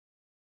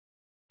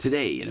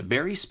Today, in a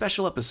very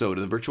special episode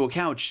of the Virtual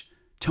Couch,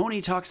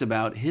 Tony talks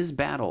about his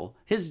battle,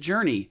 his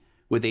journey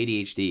with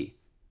ADHD.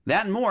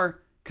 That and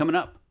more coming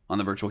up on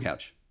the Virtual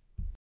Couch.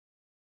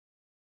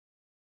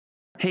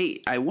 Hey,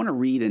 I want to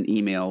read an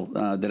email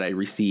that I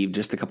received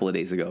just a couple of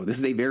days ago. This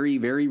is a very,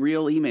 very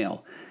real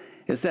email.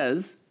 It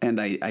says,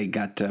 and I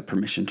got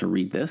permission to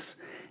read this.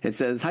 It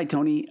says, "Hi,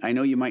 Tony. I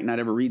know you might not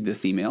ever read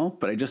this email,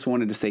 but I just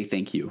wanted to say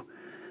thank you.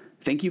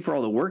 Thank you for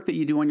all the work that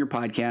you do on your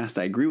podcast.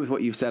 I agree with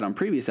what you've said on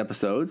previous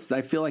episodes.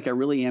 I feel like I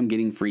really am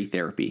getting free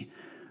therapy.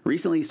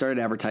 Recently started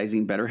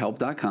advertising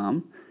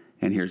BetterHelp.com."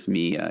 And here's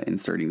me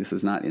inserting, this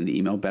is not in the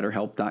email,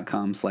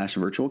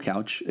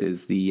 BetterHelp.com/virtualcouch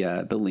is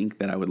the link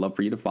that I would love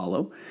for you to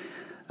follow.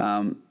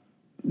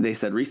 They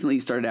said, "Recently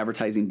started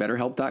advertising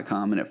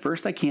BetterHelp.com, and at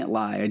first, I can't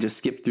lie, I just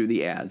skipped through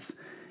the ads."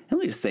 And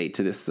let me just say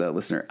to this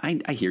listener,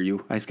 I hear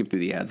you. I skip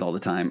through the ads all the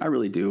time. I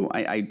really do.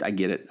 I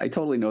get it. I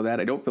totally know that.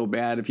 I don't feel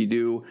bad if you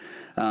do.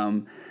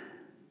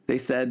 They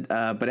said,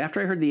 "But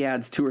after I heard the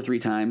ads 2 or 3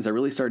 times, I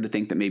really started to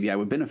think that maybe I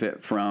would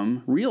benefit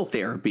from real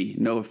therapy.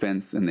 No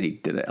offense." And they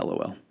did a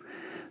LOL.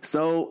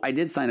 "So I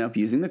did sign up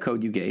using the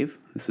code you gave."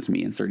 This is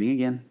me inserting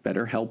again,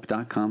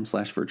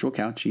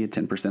 BetterHelp.com/virtualcouch. You get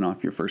 10%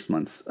 off your first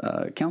month's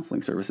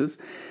counseling services.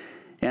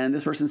 And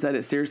this person said,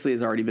 "It seriously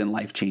has already been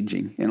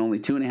life-changing in only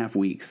 2.5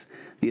 weeks.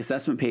 The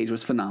assessment page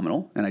was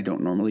phenomenal," and I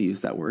don't normally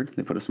use that word.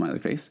 They put a smiley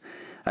face.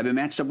 "I've been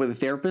matched up with a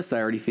therapist that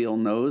I already feel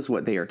knows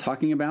what they are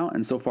talking about,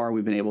 and so far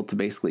we've been able to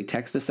basically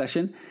text a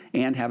session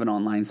and have an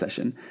online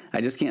session. I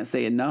just can't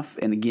say enough,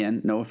 and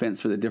again, no offense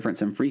for the difference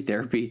in free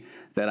therapy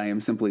that I am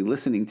simply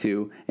listening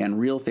to and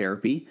real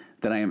therapy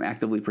that I am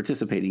actively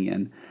participating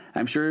in.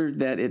 I'm sure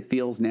that it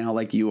feels now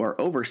like you are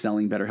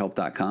overselling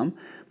BetterHelp.com,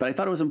 but I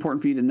thought it was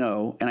important for you to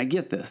know, and I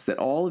get this, that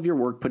all of your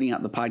work putting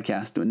out the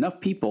podcast to enough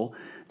people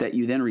that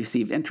you then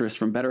received interest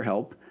from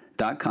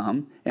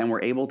BetterHelp.com and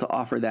were able to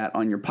offer that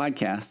on your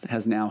podcast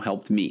has now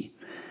helped me.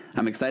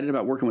 I'm excited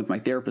about working with my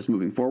therapist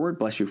moving forward.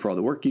 Bless you for all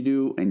the work you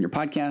do in your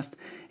podcast.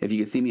 If you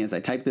could see me as I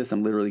type this,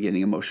 I'm literally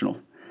getting emotional."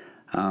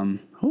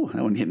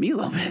 That one hit me a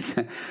little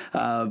bit.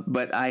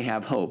 "But I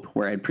have hope,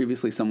 where I had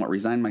previously somewhat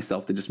resigned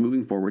myself to just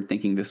moving forward,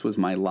 thinking this was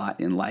my lot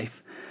in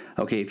life."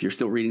 Okay, if you're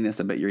still reading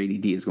this, I bet your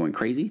ADD is going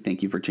crazy.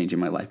 Thank you for changing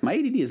my life. My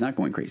ADD is not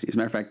going crazy. As a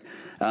matter of fact,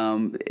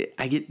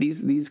 I get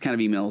these kind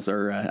of emails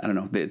are, I don't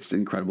know, it's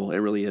incredible. It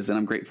really is. And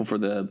I'm grateful for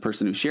the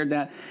person who shared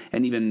that,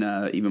 and even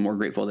more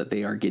grateful that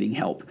they are getting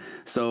help.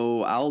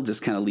 So I'll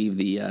just kind of leave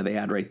the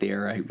ad right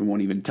there. I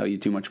won't even tell you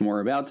too much more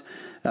about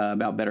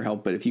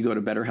BetterHelp, but if you go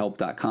to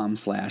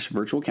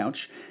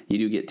BetterHelp.com/virtualcouch, you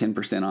do get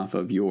 10% off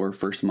of your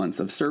first months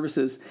of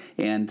services.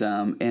 And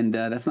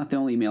that's not the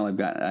only email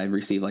I've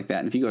received like that.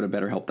 And if you go to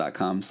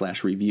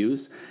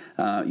BetterHelp.com/reviews,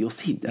 you'll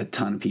see a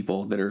ton of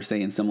people that are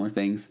saying similar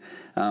things.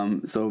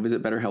 So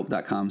visit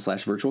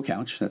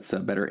BetterHelp.com/virtualcouch. That's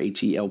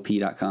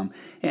BetterHelp.com,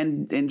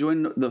 and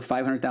join the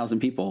 500,000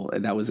 people.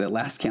 That was at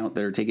last count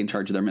that are taking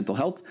charge of their mental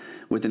health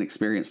with an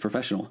experienced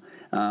professional.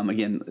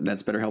 Again,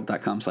 that's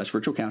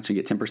BetterHelp.com/virtualcouch. You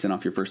get 10%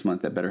 off your first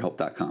month at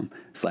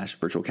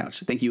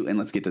BetterHelp.com/virtualcouch. Thank you, and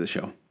let's get to the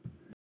show.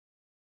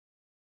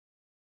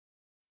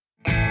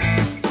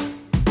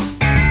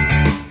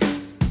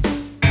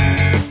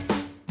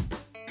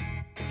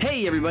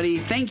 Hey everybody,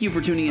 thank you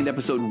for tuning in to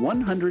episode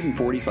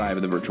 145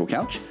 of the Virtual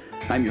Couch.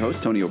 I'm your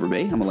host, Tony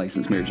Overbay. I'm a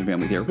licensed marriage and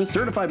family therapist,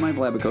 certified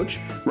mindful habit coach,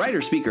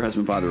 writer, speaker,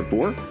 husband, father of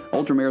 4,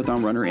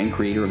 ultra-marathon runner, and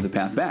creator of The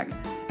Path Back,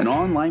 an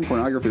online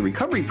pornography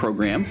recovery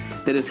program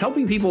that is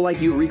helping people like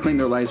you reclaim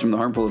their lives from the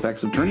harmful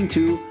effects of turning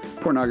to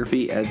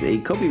pornography as a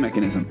coping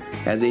mechanism,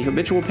 as a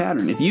habitual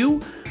pattern. If you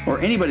or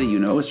anybody you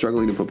know is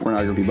struggling to put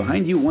pornography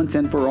behind you once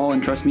and for all,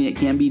 and trust me, it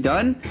can be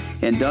done,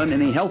 and done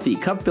in a healthy,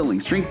 cup-filling,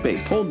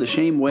 strength-based,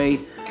 hold-the-shame way,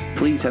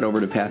 please head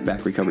over to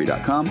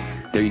pathbackrecovery.com.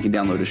 There you can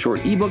download a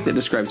short ebook that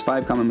describes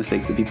 5 common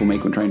mistakes that people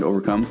make when trying to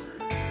overcome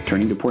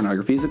turning to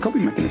pornography as a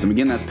coping mechanism.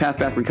 Again, that's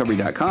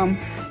pathbackrecovery.com.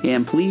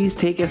 And please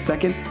take a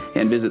second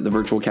and visit the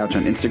Virtual Couch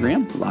on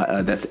Instagram.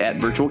 That's at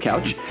Virtual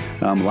Couch.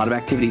 A lot of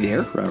activity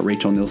there.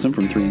 Rachel Nielsen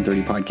from 3 and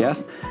 30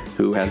 Podcast,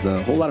 who has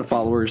a whole lot of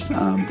followers, they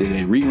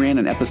reran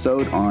an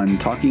episode on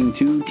talking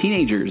to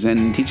teenagers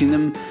and teaching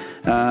them,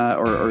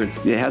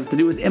 it has to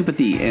do with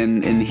empathy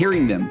and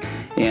hearing them.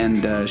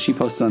 And she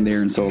posted on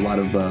there, and so a lot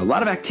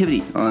of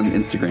activity on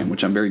Instagram,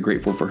 which I'm very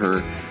grateful for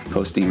her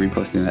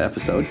reposting that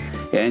episode.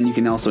 And you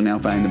can also now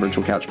find the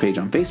Virtual Couch page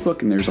on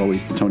Facebook, and there's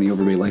always the Tony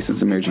Overbay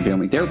Licensed Marriage and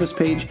Family Therapist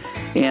page.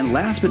 And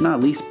last but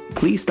not least,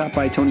 please stop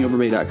by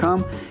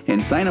TonyOverbay.com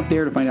and sign up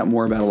there to find out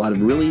more about a lot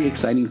of really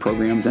exciting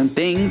programs and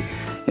things,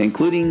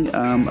 including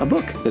a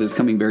book that is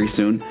coming very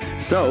soon.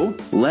 So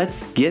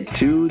let's get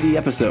to the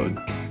episode.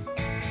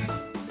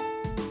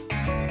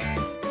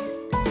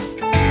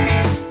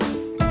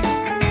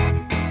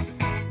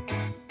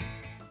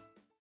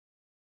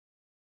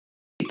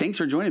 Thanks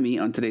for joining me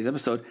on today's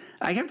episode.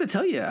 I have to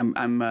tell you,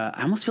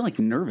 I almost feel like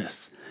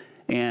nervous.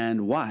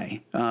 And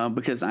why?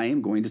 Because I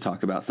am going to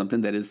talk about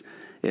something that is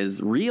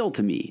real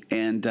to me,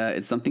 and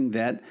it's something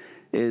that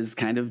is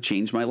kind of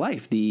changed my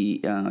life,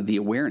 the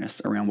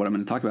awareness around what I'm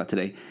going to talk about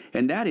today.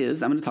 And that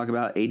is, I'm going to talk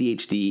about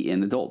ADHD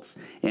in adults.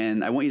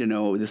 And I want you to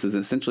know this is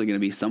essentially going to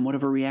be somewhat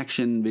of a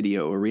reaction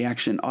video, a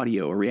reaction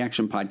audio, a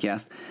reaction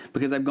podcast,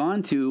 because I've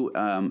gone to,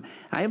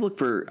 I've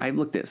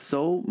looked at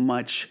so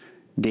much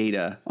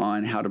data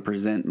on how to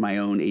present my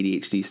own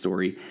ADHD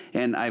story.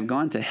 And I've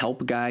gone to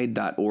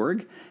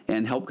helpguide.org,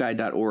 and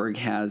helpguide.org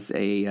has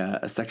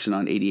a section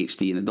on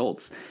ADHD in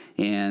adults.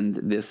 And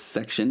this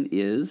section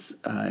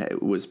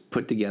was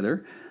put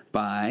together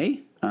by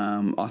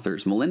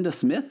authors Melinda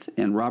Smith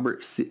and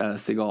Robert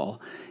Segal,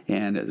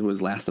 and it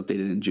was last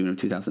updated in June of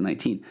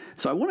 2019.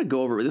 So I want to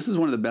go over, this is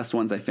one of the best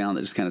ones I found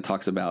that just kind of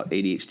talks about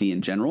ADHD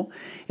in general.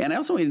 And I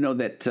also want you to know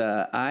that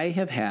I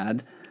have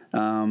had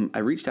I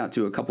reached out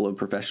to a couple of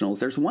professionals.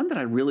 There's one that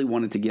I really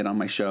wanted to get on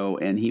my show,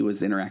 and he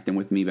was interacting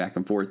with me back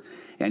and forth,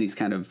 and he's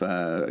kind of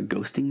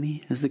ghosting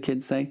me, as the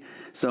kids say.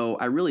 So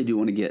I really do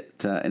want to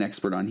get an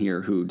expert on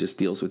here who just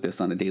deals with this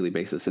on a daily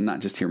basis and not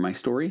just hear my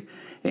story.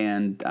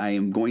 And I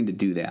am going to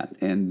do that.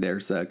 And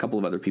there's a couple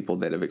of other people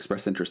that have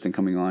expressed interest in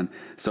coming on.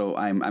 So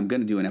I'm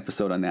going to do an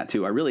episode on that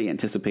too. I really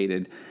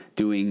anticipated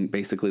doing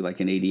basically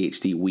like an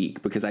ADHD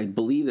week, because I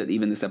believe that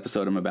even this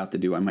episode I'm about to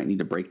do, I might need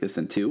to break this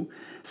in two.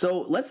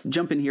 So let's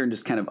jump in here and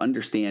just kind of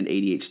understand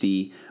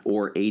ADHD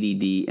or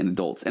ADD in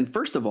adults. And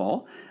first of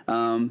all,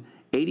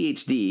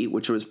 ADHD,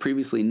 which was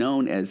previously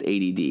known as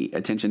ADD,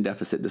 attention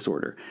deficit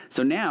disorder.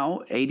 So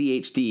now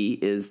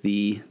ADHD is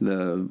the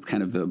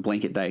kind of the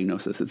blanket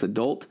diagnosis. It's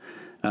adult.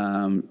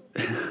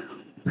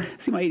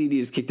 See, my ADD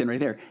just kicked in right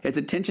there. It's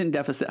attention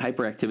deficit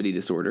hyperactivity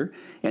disorder.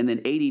 And then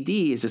ADD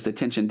is just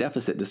attention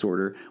deficit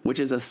disorder, which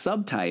is a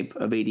subtype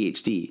of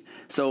ADHD.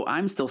 So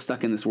I'm still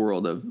stuck in this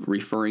world of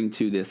referring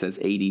to this as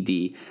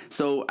ADD.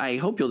 So I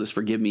hope you'll just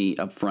forgive me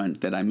up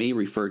front that I may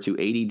refer to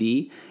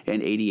ADD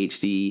and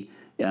ADHD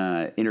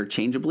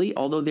interchangeably,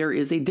 although there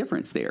is a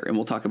difference there, and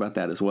we'll talk about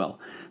that as well.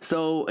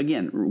 So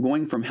again,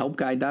 going from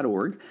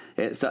helpguide.org,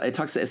 it says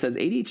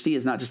ADHD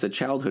is not just a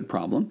childhood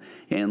problem,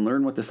 and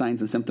learn what the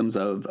signs and symptoms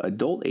of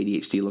adult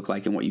ADHD look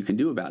like and what you can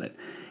do about it.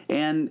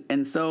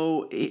 And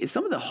so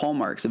some of the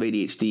hallmarks of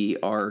ADHD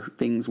are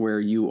things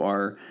where you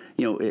are,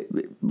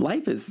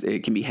 life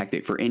can be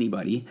hectic for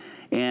anybody.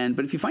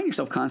 But if you find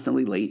yourself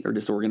constantly late or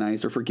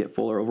disorganized or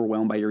forgetful or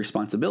overwhelmed by your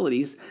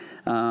responsibilities,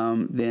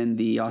 then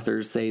the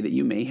authors say that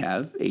you may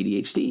have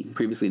ADHD,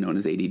 previously known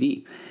as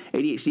ADD.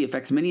 ADHD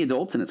affects many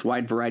adults, and its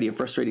wide variety of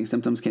frustrating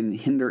symptoms can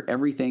hinder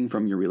everything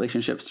from your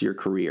relationships to your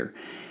career.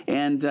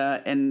 And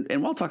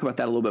we'll talk about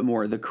that a little bit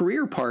more. The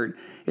career part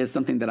is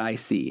something that I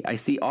see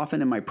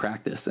often in my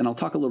practice, and I'll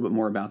talk a little bit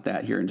more about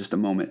that here in just a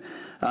moment.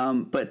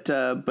 But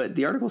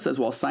the article says,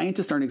 while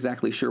scientists aren't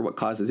exactly sure what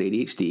causes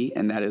ADHD,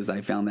 and that is,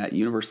 I found that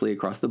universally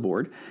across the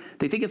board,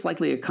 they think it's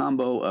likely a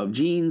combo of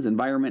genes,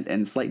 environment,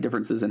 and slight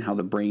differences in how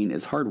the brain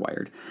is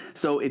hardwired.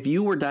 So if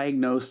you were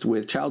diagnosed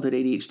with childhood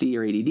ADHD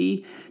or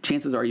ADD,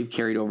 chances are you've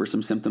carried over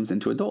some symptoms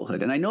into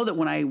adulthood. And I know that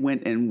when I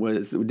went and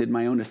did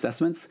my own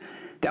assessments,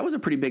 that was a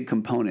pretty big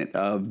component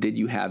of, did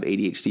you have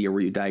ADHD or were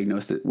you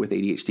diagnosed with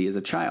ADHD as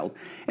a child?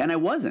 And I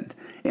wasn't.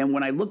 And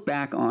when I look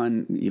back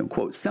on,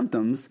 quote,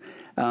 symptoms,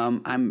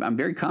 I'm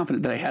very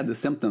confident that I had the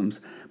symptoms,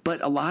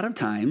 but a lot of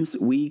times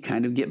we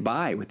kind of get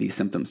by with these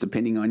symptoms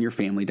depending on your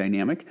family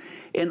dynamic.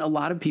 And a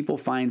lot of people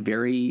find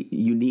very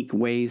unique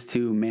ways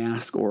to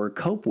mask or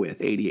cope with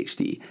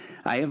ADHD.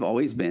 I have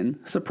always been,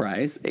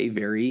 surprise, a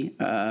very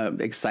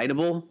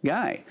excitable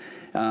guy.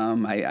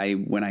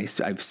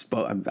 I've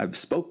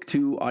spoke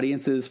to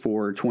audiences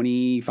for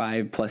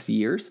 25 plus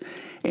years,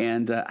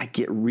 and I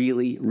get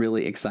really,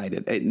 really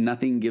excited.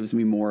 Nothing gives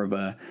me more of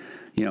a,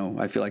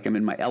 I feel like I'm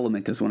in my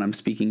element is when I'm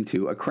speaking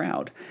to a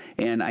crowd.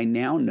 And I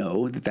now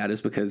know that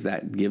is because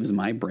that gives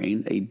my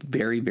brain a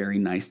very, very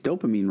nice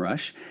dopamine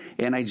rush.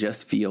 And I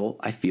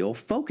feel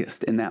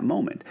focused in that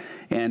moment.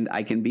 And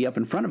I can be up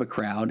in front of a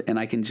crowd and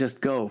I can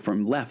just go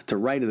from left to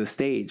right of the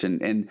stage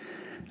and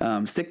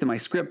stick to my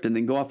script and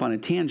then go off on a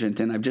tangent.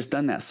 And I've just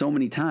done that so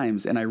many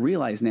times. And I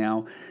realize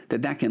now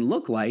that can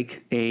look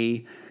like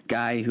a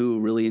guy who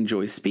really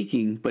enjoys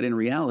speaking, but in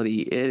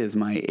reality, it is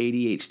my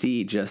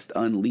ADHD just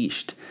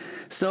unleashed.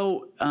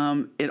 So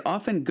it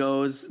often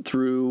goes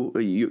through,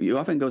 you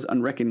often goes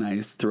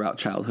unrecognized throughout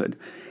childhood.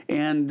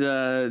 And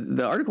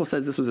the article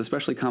says this was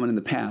especially common in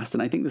the past,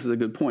 and I think this is a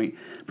good point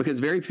because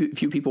very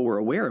few people were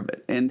aware of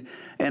it. And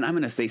I'm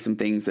going to say some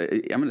things.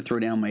 I'm going to throw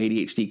down my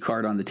ADHD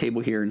card on the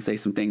table here and say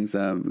some things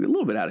a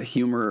little bit out of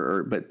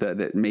humor, but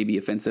that may be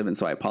offensive, and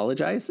so I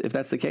apologize if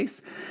that's the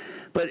case.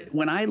 But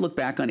when I look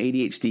back on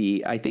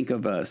ADHD, I think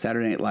of a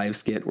Saturday Night Live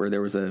skit where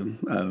there was a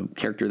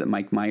character that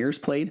Mike Myers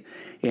played,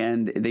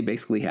 and they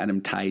basically had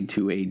him tied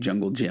to a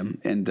jungle gym.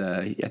 And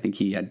I think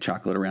he had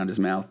chocolate around his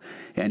mouth,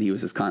 and he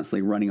was just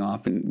constantly running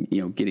off and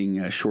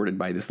getting shorted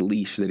by this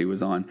leash that he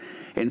was on.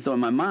 And so in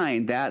my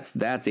mind, that's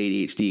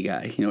ADHD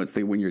guy. It's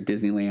when you're at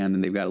Disneyland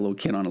and they've got a little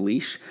kid on a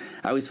leash.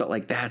 I always felt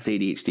like that's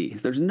ADHD.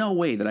 There's no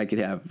way that I could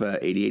have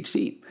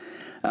ADHD.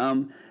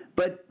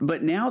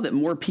 But now that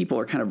more people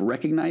are kind of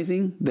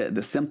recognizing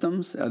the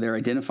symptoms, they're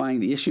identifying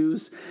the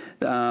issues,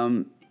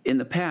 in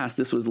the past,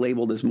 this was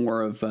labeled as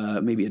more of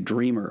maybe a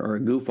dreamer or a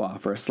goof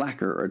off or a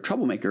slacker or a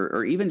troublemaker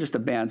or even just a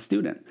bad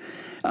student.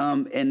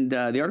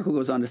 The article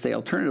goes on to say,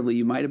 alternatively,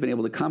 you might have been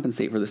able to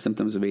compensate for the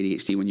symptoms of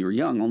ADHD when you were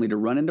young, only to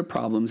run into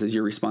problems as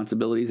your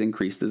responsibilities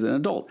increased as an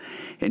adult.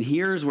 And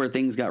here's where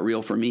things got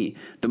real for me.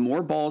 The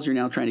more balls you're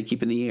now trying to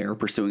keep in the air,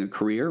 pursuing a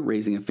career,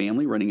 raising a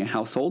family, running a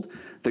household,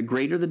 the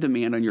greater the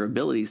demand on your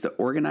abilities to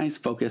organize,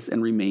 focus,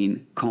 and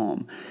remain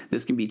calm.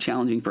 This can be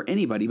challenging for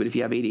anybody, but if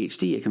you have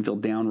ADHD, it can feel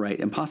downright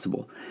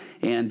impossible.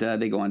 And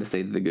they go on to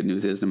say that the good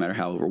news is no matter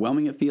how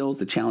overwhelming it feels,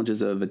 the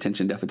challenges of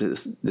attention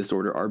deficit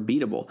disorder are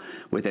beatable.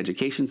 With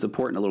education,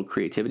 support, and a little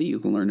creativity, you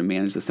can learn to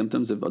manage the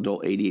symptoms of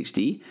adult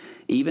ADHD,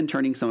 even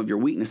turning some of your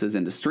weaknesses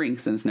into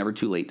strengths, and it's never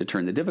too late to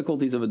turn the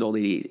difficulties of adult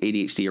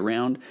ADHD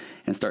around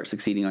and start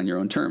succeeding on your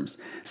own terms.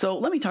 So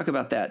let me talk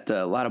about that,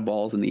 a lot of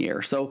balls in the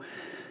air. So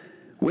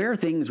where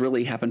things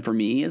really happened for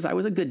me is I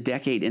was a good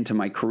decade into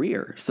my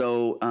career.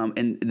 So,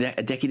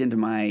 a decade into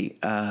my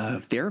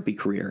therapy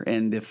career.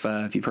 And if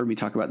you've heard me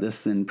talk about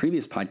this in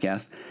previous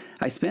podcasts,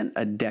 I spent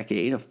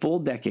a full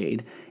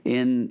decade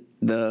in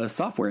the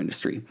software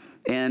industry.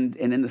 And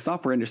in the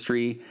software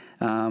industry,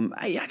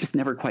 I just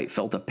never quite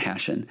felt a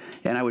passion.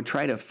 And I would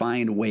try to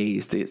find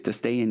ways to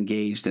stay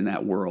engaged in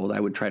that world. I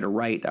would try to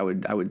write. I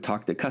would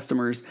talk to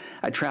customers.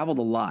 I traveled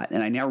a lot.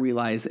 And I now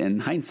realize in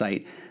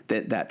hindsight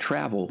that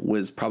travel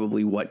was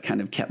probably what kind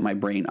of kept my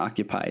brain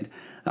occupied.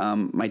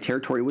 My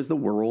territory was the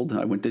world.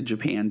 I went to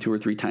Japan 2 or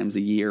 3 times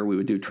a year. We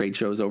would do trade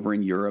shows over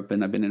in Europe,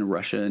 and I've been in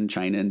Russia and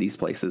China and these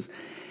places.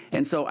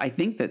 And so I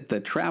think that the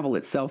travel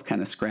itself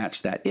kind of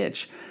scratched that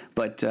itch.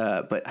 But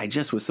I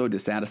just was so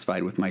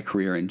dissatisfied with my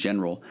career in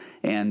general,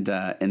 and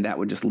that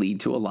would just lead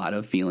to a lot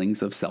of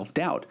feelings of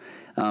self-doubt,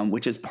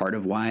 which is part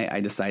of why I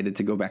decided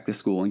to go back to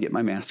school and get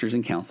my master's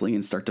in counseling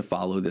and start to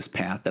follow this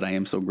path that I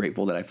am so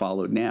grateful that I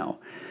followed now.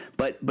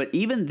 But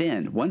even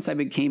then, once I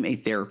became a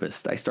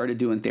therapist, I started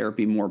doing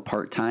therapy more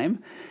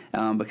part-time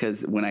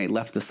because when I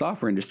left the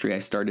software industry, I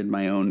started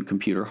my own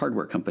computer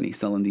hardware company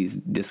selling these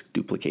disk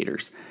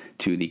duplicators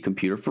to the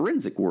computer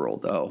forensic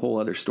world, a whole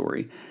other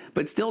story,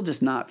 but still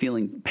just not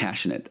feeling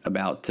passionate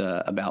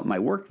about my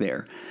work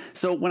there.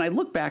 So when I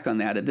look back on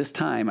that, at this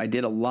time, I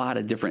did a lot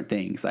of different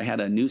things. I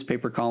had a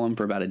newspaper column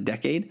for about a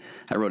decade.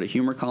 I wrote a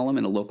humor column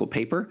in a local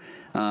paper.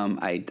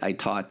 I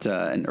taught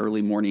an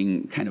early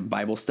morning kind of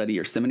Bible study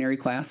or seminary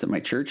class at my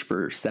church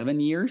for 7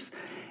 years,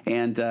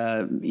 and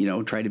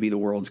tried to be the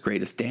world's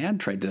greatest dad.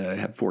 Tried to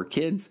have 4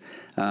 kids.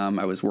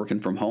 I was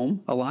working from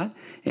home a lot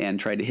and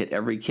tried to hit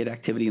every kid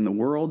activity in the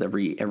world.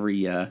 Every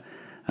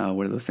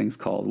what are those things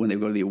called when they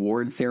go to the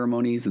award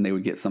ceremonies and they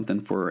would get something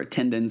for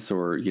attendance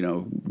or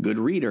good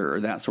reader or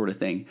that sort of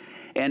thing.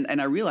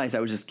 And I realized I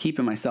was just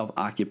keeping myself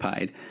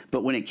occupied.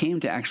 But when it came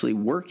to actually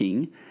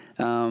working,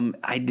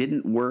 I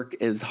didn't work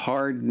as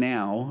hard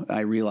now,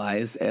 I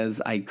realize,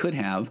 as I could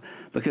have,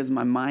 because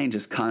my mind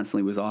just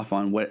constantly was off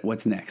on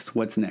what's next.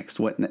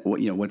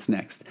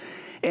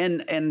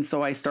 And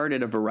so I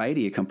started a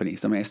variety of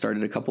companies. I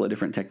started a couple of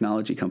different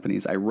technology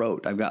companies.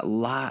 I've got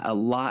a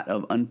lot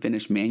of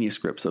unfinished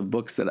manuscripts of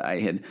books that I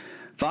had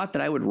thought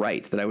that I would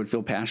write, that I would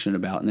feel passionate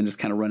about, and then just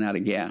kind of run out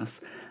of gas.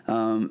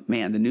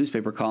 The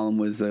newspaper column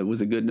was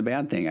a good and a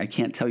bad thing. I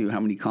can't tell you how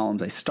many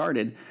columns I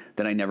started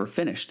that I never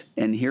finished.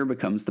 And here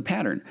becomes the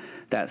pattern,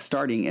 that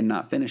starting and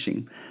not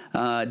finishing.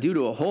 Due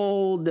to a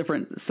whole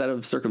different set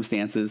of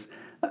circumstances,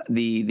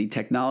 the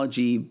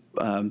technology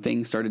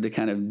thing started to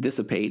kind of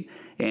dissipate,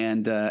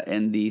 and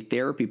the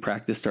therapy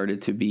practice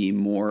started to be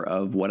more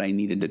of what I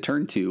needed to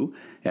turn to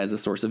as a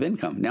source of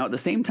income. Now, at the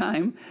same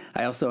time,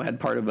 I also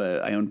had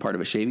I owned part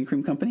of a shaving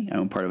cream company. I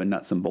owned part of a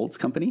nuts and bolts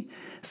company.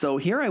 So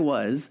here I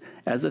was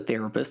as a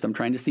therapist. I'm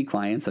trying to see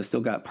clients. I've still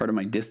got part of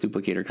my disc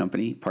duplicator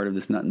company, part of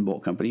this nut and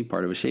bolt company,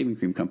 part of a shaving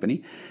cream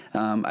company.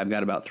 I've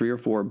got about 3 or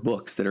 4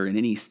 books that are in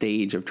any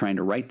stage of trying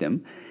to write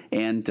them.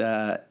 And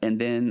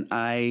then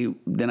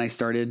I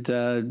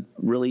started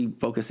really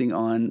focusing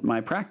on my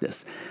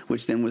practice,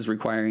 which then was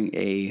requiring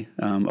a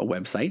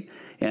website.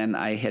 And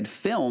I had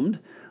filmed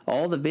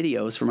all the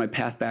videos for my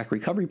Path Back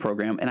recovery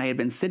program, and I had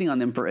been sitting on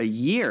them for a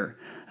year.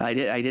 I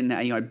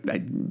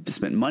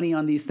spent money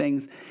on these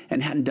things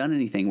and hadn't done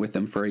anything with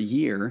them for a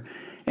year.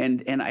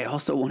 And I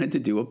also wanted to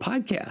do a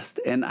podcast,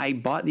 and I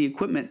bought the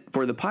equipment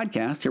for the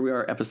podcast. Here we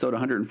are, episode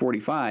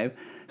 145.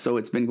 So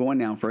it's been going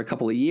now for a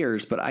couple of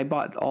years, but I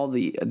bought all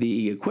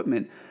the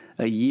equipment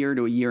a year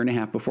to a year and a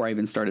half before I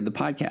even started the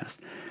podcast.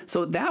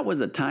 So that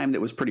was a time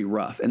that was pretty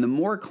rough. And the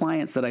more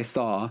clients that I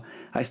saw,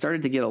 I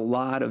started to get a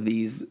lot of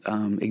these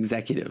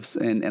executives,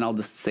 and I'll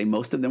just say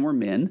most of them were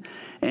men.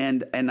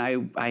 And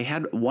I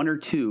had 1 or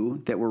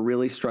 2 that were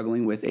really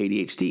struggling with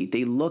ADHD.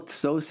 They looked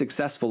so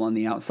successful on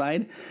the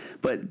outside,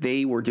 but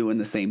they were doing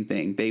the same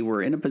thing. They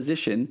were in a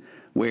position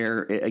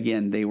where,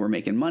 again, they were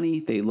making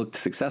money, they looked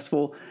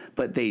successful,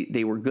 but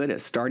they were good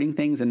at starting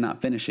things and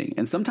not finishing.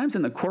 And sometimes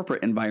in the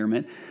corporate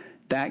environment,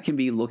 that can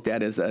be looked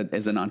at as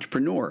an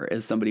entrepreneur,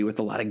 as somebody with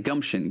a lot of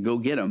gumption, go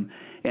get them.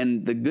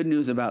 And the good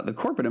news about the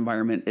corporate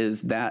environment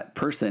is that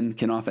person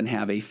can often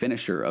have a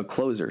finisher, a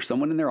closer,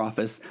 someone in their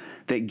office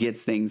that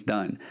gets things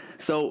done.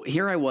 So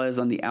here I was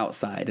on the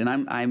outside, and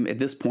I'm at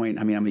this point,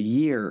 I'm a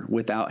year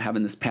without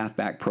having this Path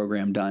Back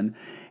program done,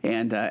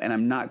 and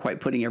I'm not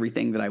quite putting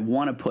everything that I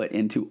want to put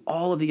into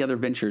all of the other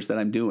ventures that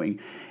I'm doing,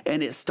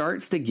 and it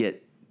starts to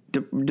get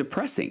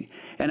depressing.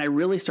 And I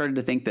really started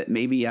to think that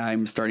maybe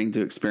I'm starting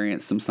to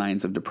experience some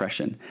signs of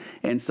depression.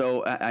 And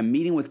so I'm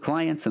meeting with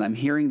clients and I'm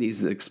hearing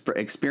these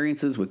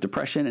experiences with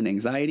depression and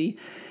anxiety.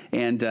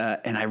 And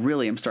I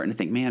really am starting to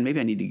think, man,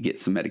 maybe I need to get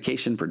some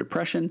medication for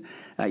depression.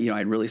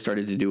 I'd really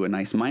started to do a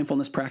nice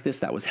mindfulness practice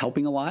that was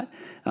helping a lot.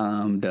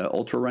 The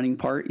ultra running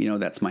part,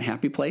 that's my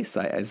happy place.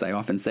 As I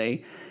often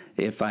say,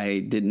 if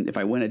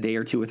I went a day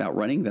or two without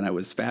running, then I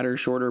was fatter,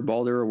 shorter,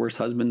 balder, a worse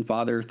husband,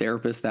 father,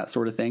 therapist, that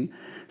sort of thing.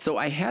 So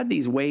I had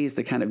these ways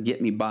to kind of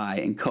get me by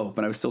and cope,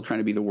 and I was still trying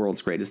to be the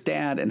world's greatest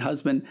dad and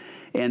husband,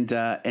 and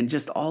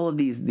just all of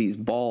these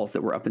balls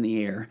that were up in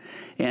the air.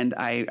 And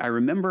I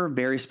remember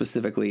very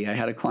specifically, I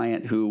had a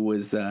client who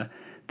was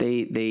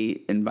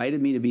they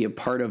invited me to be a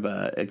part of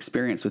a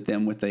experience with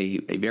them with a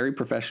very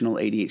professional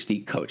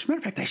ADHD coach. Matter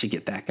of fact, I should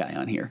get that guy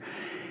on here.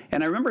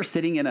 And I remember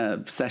sitting in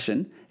a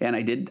session, and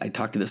I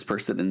talked to this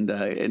person,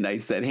 and I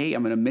said, hey,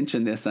 I'm going to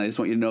mention this, and I just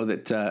want you to know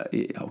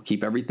that I'll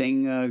keep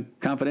everything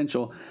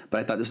confidential,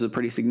 but I thought this was a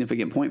pretty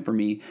significant point for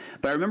me.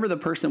 But I remember the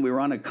person, we were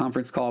on a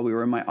conference call, we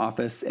were in my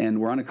office, and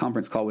we're on a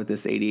conference call with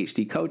this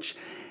ADHD coach,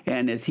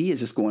 and as he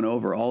is just going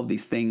over all of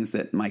these things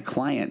that my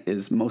client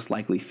is most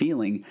likely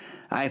feeling,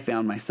 I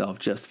found myself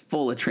just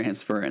full of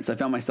transference. I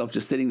found myself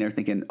just sitting there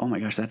thinking, oh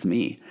my gosh, that's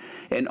me.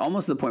 And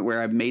almost to the point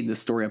where I've made this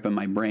story up in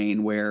my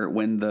brain where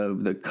when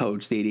the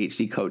coach, the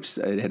ADHD coach,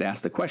 had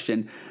asked a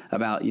question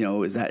about,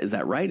 is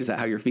that right? Is that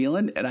how you're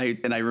feeling? And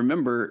I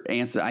remember I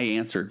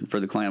answered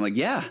for the client. I'm like,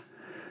 yeah.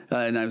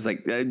 And I was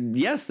like,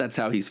 yes, that's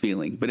how he's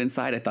feeling. But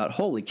inside I thought,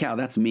 holy cow,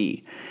 that's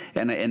me.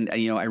 And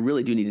I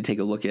really do need to take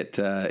a look at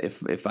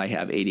if I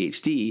have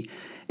ADHD.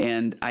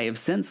 And I have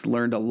since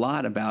learned a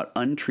lot about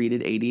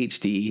untreated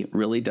ADHD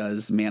really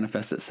does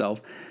manifest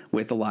itself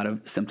with a lot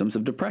of symptoms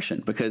of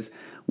depression, because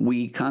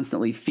we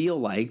constantly feel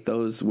like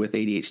those with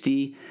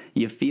ADHD,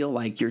 you feel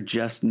like you're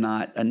just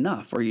not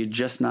enough or you're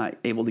just not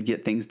able to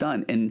get things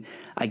done. And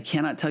I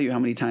cannot tell you how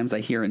many times I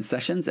hear in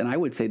sessions, and I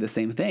would say the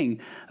same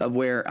thing, of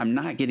where I'm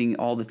not getting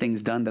all the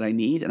things done that I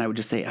need. And I would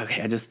just say,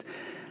 okay, I just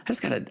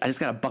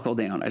gotta buckle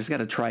down. I just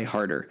gotta try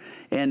harder.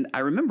 And I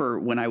remember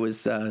when I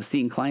was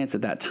seeing clients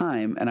at that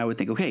time, and I would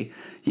think, okay,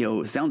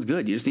 sounds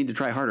good. You just need to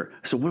try harder.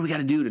 So what do we got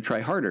to do to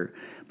try harder?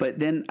 But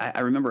then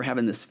I remember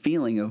having this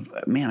feeling of,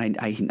 man,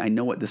 I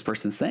know what this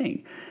person's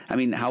saying. I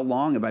mean, how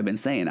long have I been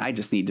saying I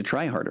just need to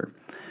try harder?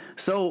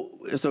 So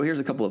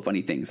here's a couple of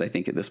funny things I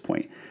think at this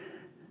point.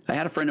 I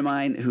had a friend of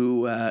mine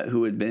who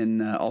had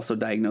been also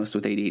diagnosed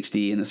with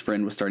ADHD, and this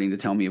friend was starting to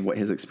tell me of what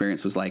his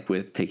experience was like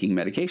with taking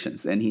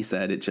medications, and he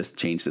said it just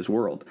changed his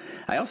world.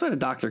 I also had a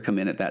doctor come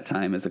in at that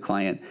time as a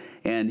client,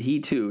 and he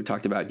too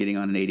talked about getting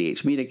on an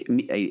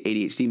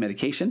ADHD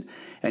medication,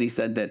 and he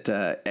said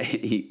that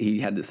he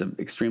had this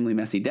extremely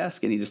messy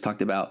desk, and he just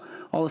talked about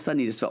all of a sudden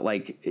he just felt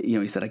like,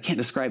 he said, I can't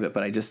describe it,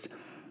 but I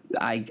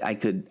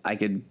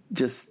could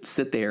just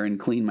sit there and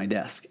clean my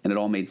desk, and it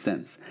all made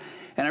sense.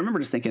 And I remember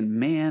just thinking,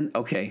 man,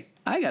 okay,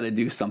 I got to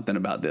do something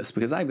about this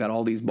because I've got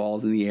all these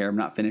balls in the air. I'm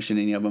not finishing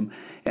any of them.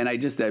 And I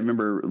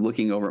remember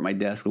looking over at my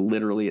desk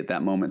literally at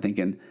that moment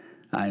thinking,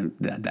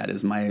 that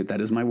is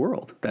my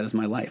world. That is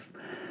my life.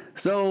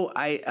 So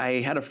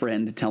I had a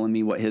friend telling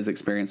me what his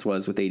experience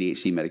was with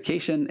ADHD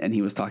medication, and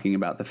he was talking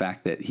about the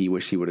fact that he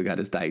wished he would have got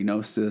his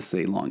diagnosis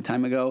a long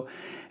time ago.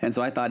 And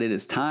so I thought it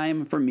is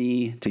time for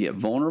me to get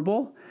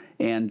vulnerable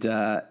and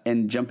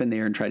jump in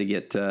there and try to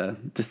get to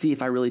see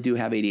if I really do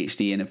have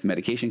ADHD and if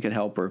medication could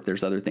help or if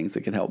there's other things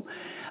that could help.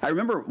 I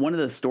remember one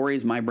of the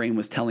stories my brain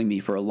was telling me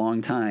for a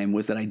long time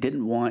was that I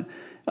didn't want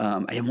it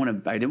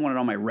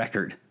on my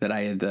record that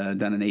I had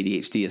done an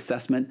ADHD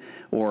assessment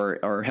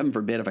or heaven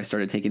forbid if I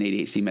started taking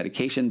ADHD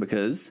medication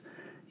because,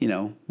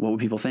 what would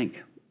people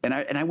think? And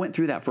I went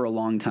through that for a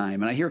long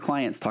time, and I hear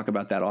clients talk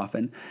about that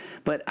often.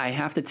 But I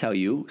have to tell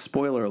you,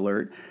 spoiler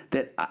alert,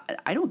 that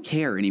I don't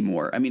care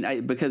anymore. I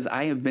mean, because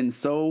I have been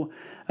so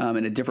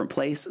in a different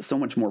place, so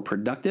much more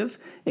productive,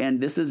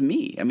 and this is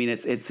me. I mean,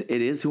 it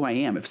is who I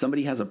am. If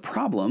somebody has a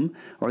problem,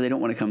 or they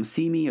don't want to come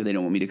see me, or they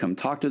don't want me to come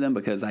talk to them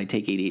because I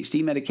take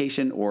ADHD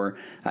medication, or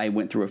I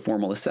went through a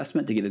formal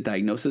assessment to get a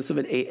diagnosis of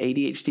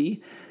ADHD,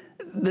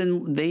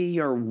 then they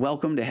are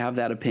welcome to have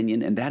that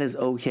opinion, and that is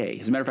okay.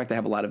 As a matter of fact, I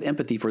have a lot of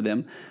empathy for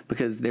them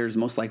because there's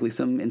most likely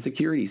some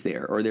insecurities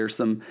there, or there's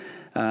some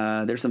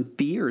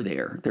fear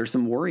there, there's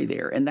some worry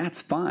there, and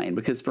that's fine.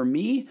 Because for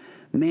me,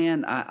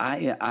 man,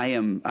 I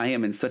am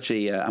in such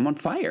I'm on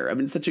fire. I'm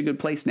in such a good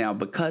place now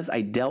because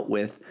I dealt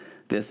with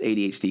this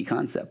ADHD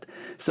concept.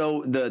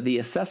 So the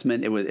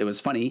assessment, it was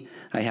funny.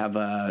 I have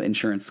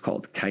insurance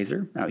called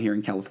Kaiser out here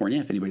in California,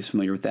 if anybody's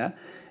familiar with that.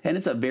 And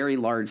it's a very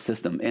large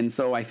system. And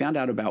so I found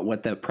out about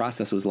what the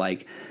process was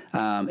like.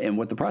 And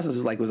what the process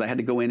was like was I had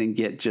to go in and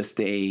get just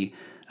an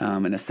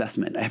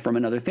assessment from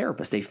another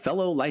therapist, a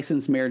fellow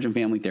licensed marriage and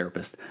family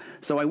therapist.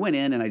 So I went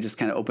in and I just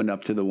kind of opened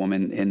up to the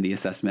woman in the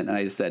assessment, and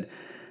I just said,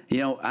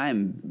 I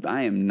am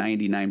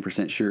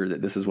 99% sure that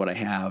this is what I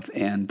have,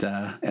 and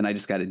I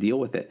just got to deal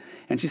with it.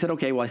 And she said,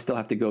 okay, well, I still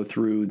have to go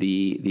through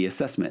the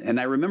assessment. And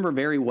I remember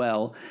very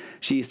well,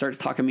 she starts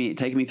taking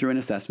me through an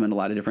assessment, a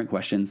lot of different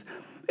questions.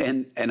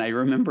 And I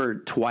remember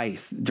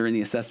twice during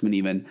the assessment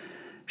even,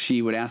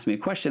 she would ask me a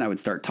question, I would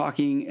start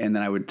talking, and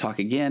then I would talk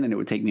again, and it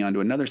would take me on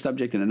to another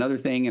subject and another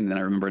thing, and then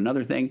I remember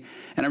another thing.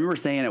 And I remember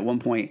saying at one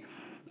point,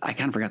 I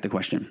kind of forgot the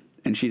question.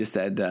 And she just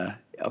said,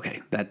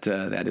 okay, that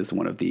is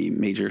one of the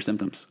major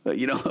symptoms, of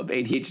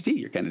ADHD.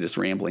 You're kind of just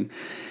rambling.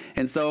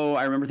 And so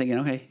I remember thinking,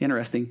 okay,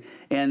 interesting.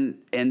 And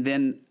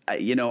then,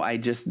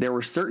 there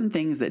were certain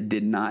things that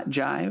did not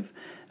jive.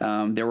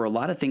 There were a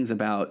lot of things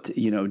about,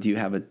 do you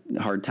have a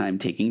hard time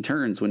taking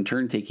turns when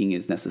turn taking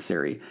is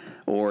necessary?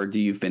 Or do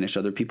you finish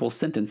other people's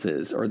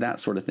sentences or that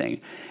sort of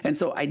thing? And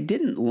so I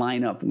didn't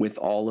line up with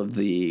all of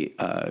the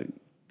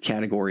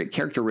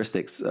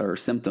characteristics or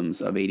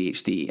symptoms of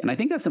ADHD. And I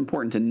think that's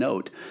important to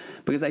note,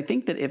 because I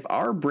think that if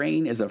our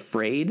brain is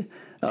afraid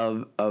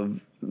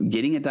of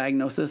getting a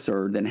diagnosis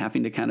or then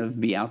having to kind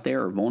of be out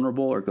there or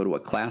vulnerable or go to a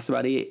class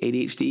about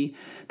ADHD,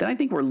 then I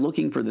think we're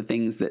looking for the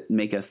things that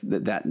make us,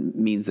 that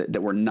means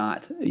that we're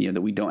not,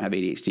 that we don't have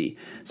ADHD.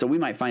 So we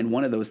might find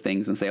one of those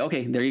things and say,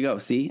 okay, there you go.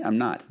 See,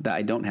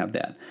 I don't have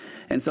that.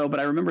 And so, but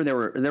I remember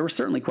there were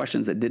certainly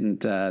questions that didn't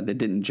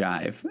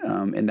jive,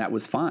 and that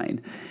was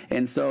fine.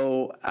 And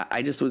so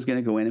I just was going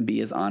to go in and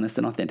be as honest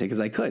and authentic as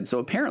I could. So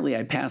apparently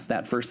I passed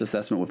that first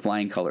assessment with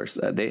flying colors.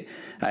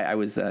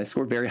 I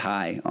scored very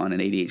high on an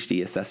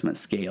ADHD assessment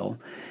scale,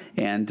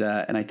 and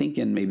I think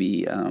in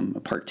maybe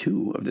part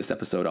 2 of this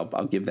episode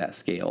I'll give that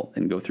scale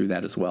and go through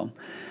that as well.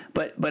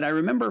 But I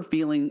remember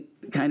feeling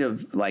kind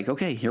of like,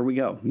 okay, here we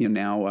go.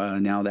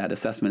 Now that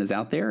assessment is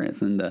out there, and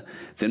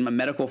it's in my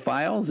medical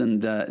files,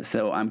 and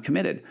so I'm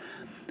committed.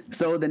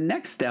 So the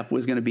next step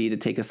was going to be to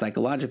take a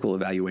psychological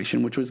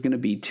evaluation, which was going to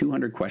be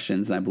 200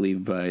 questions, and I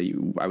believe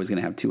I was going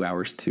to have 2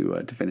 hours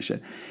to finish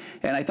it.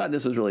 And I thought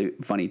this was really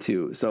funny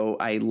too. So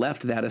I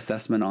left that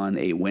assessment on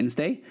a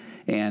Wednesday,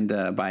 and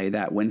by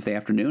that Wednesday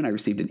afternoon, I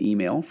received an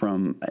email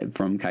from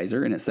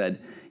Kaiser, and it said,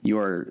 you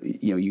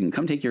can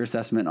come take your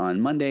assessment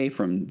on Monday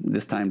from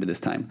this time to this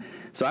time.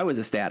 So I was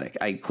ecstatic.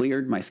 I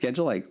cleared my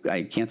schedule.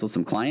 I canceled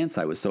some clients.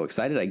 I was so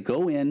excited. I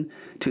go in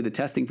to the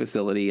testing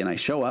facility and I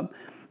show up,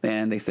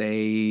 and they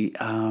say,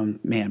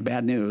 man,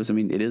 bad news. I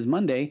mean, it is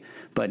Monday,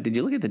 but did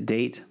you look at the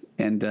date?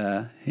 And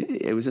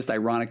it was just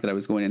ironic that I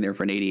was going in there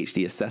for an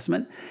ADHD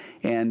assessment,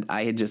 and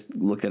I had just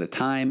looked at a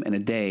time and a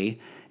day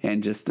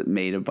and just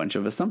made a bunch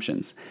of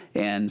assumptions.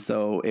 And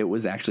so it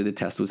was actually, the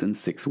test was in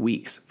 6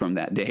 weeks from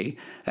that day.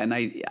 And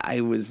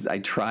I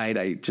tried,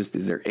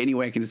 is there any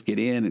way I can just get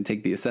in and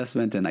take the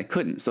assessment? And I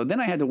couldn't. So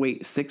then I had to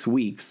wait 6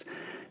 weeks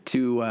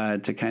to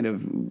kind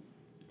of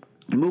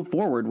move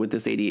forward with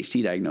this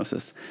ADHD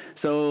diagnosis.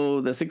 So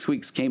the 6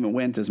 weeks came and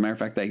went. As a matter of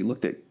fact, I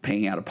looked at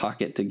paying out of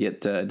pocket to get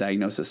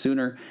diagnosis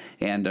sooner,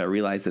 and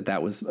realized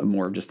that was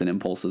more of just an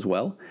impulse as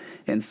well.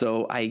 And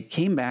so I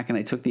came back and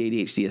I took the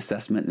ADHD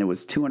assessment, and it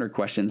was 200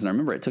 questions. And I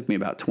remember it took me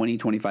about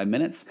 25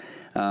 minutes.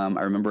 I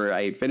remember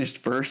I finished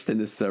first in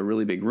this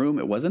really big room.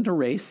 It wasn't a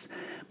race,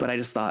 but I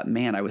just thought,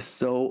 man, I was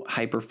so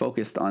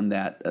hyper-focused on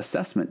that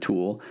assessment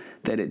tool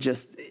that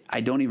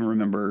I don't even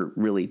remember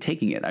really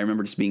taking it. I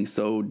remember just being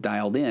so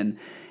dialed in,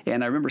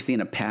 and I remember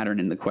seeing a pattern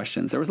in the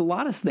questions. There was a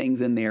lot of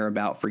things in there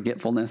about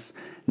forgetfulness,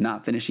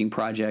 not finishing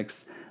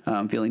projects,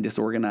 feeling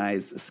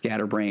disorganized,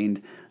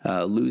 scatterbrained,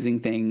 losing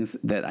things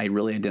that I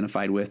really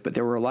identified with, but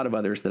there were a lot of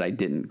others that I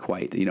didn't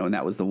quite, and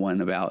that was the one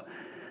about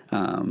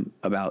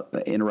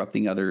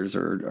interrupting others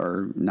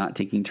or not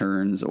taking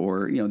turns,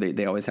 or,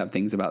 they always have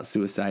things about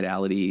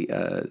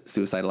suicidality,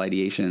 suicidal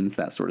ideations,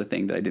 that sort of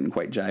thing that I didn't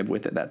quite jive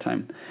with at that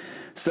time.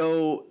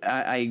 So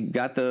I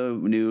got the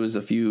news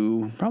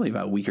probably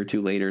about a week or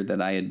two later,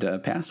 that I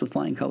had passed with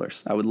flying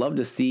colors. I would love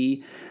to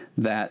see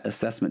that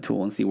assessment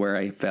tool and see where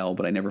I fell,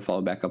 but I never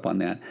followed back up on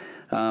that.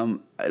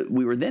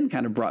 We were then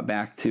kind of brought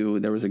back to,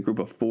 there was a group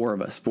of 4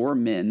 of us, 4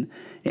 men,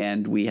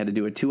 and we had to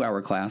do a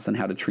 2-hour class on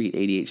how to treat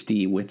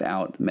ADHD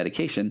without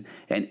medication.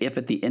 And if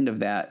at the end of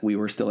that we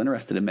were still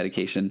interested in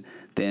medication,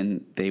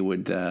 then they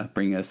would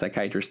bring a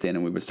psychiatrist in,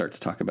 and we would start to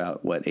talk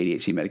about what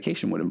ADHD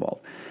medication would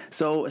involve.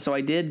 So I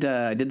did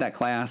that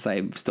class.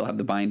 I still have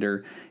the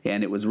binder,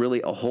 and it was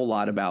really a whole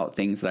lot about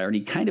things that I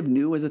already kind of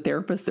knew as a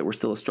therapist that were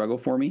still a struggle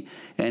for me.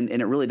 And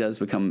it really does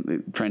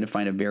become trying to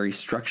find a very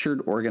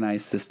structured,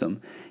 organized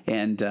system.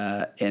 And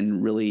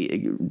and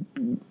really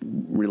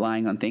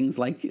relying on things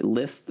like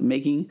list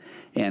making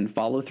and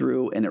follow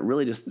through, and it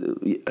really just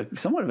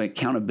somewhat of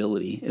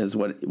accountability is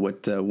what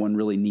one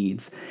really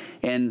needs.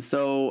 And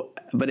so,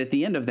 but at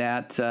the end of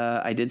that,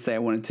 I did say I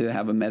wanted to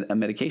have a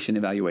medication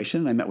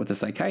evaluation. I met with a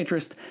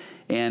psychiatrist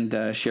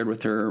and shared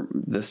with her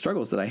the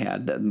struggles that I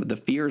had, the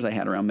fears I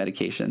had around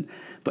medication,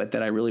 but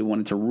that I really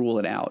wanted to rule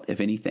it out, if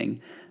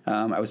anything.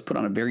 I was put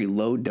on a very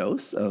low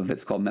dose of,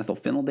 it's called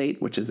methylphenidate,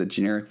 which is a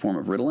generic form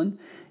of Ritalin.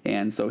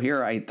 And so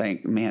here I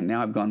think, man,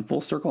 now I've gone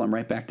full circle. I'm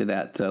right back to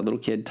that little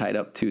kid tied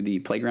up to the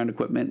playground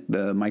equipment,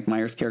 the Mike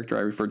Myers character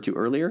I referred to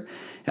earlier.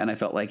 And I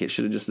felt like it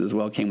should have just as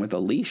well came with a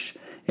leash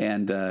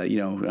and,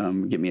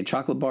 get me a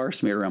chocolate bar,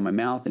 smear it around my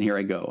mouth, and here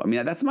I go. I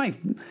mean,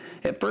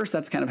 at first,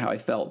 that's kind of how I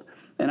felt.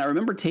 And I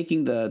remember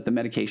taking the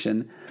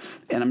medication,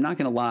 and I'm not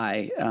going to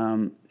lie,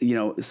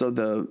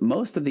 so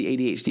most of the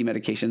ADHD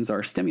medications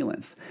are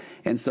stimulants.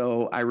 And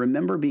so I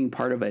remember being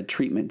part of a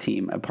treatment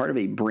team, a part of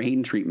a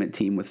brain treatment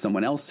team with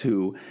someone else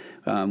who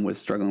was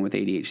struggling with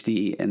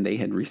ADHD, and they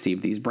had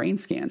received these brain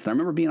scans. And I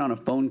remember being on a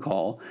phone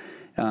call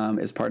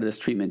as part of this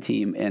treatment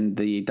team, and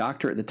the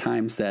doctor at the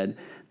time said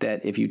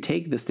that if you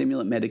take the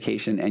stimulant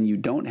medication and you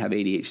don't have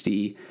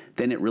ADHD,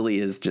 then it really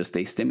is just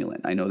a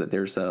stimulant. I know that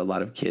there's a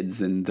lot of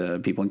kids and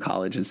people in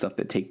college and stuff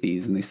that take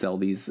these and they sell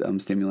these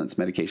stimulants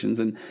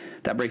medications, and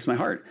that breaks my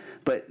heart.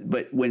 But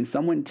when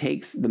someone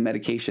takes the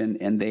medication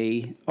and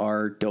they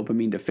are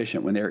dopamine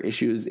deficient, when there are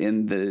issues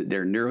in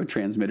their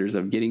neurotransmitters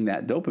of getting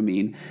that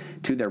dopamine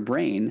to their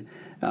brain,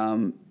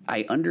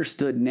 I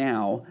understood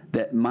now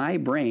that my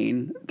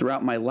brain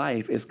throughout my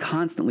life is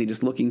constantly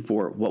just looking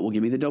for what will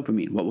give me the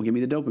dopamine, what will give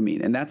me the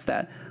dopamine. And that's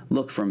that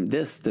look from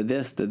this to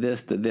this to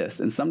this to this.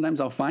 And sometimes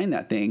I'll find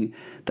that thing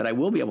that I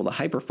will be able to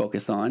hyper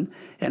focus on,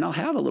 and I'll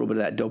have a little bit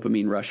of that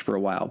dopamine rush for a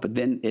while, but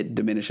then it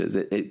diminishes,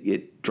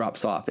 it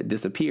drops off, it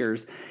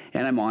disappears,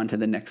 and I'm on to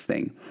the next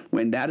thing.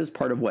 When that is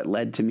part of what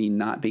led to me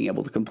not being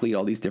able to complete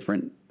all these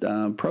different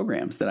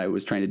programs that I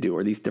was trying to do,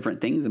 or these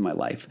different things in my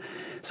life.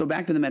 So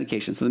back to the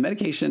medication. So the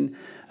medication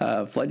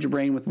flood your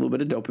brain with a little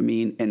bit of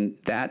dopamine, and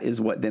that is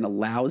what then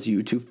allows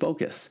you to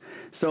focus.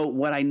 So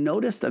what I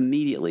noticed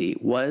immediately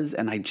was,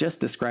 and I just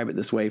describe it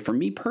this way, for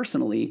me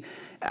personally,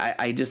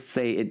 I just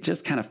say it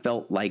just kind of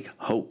felt like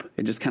hope.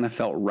 It just kind of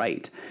felt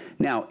right.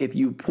 Now, if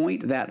you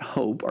point that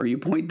hope, or you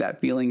point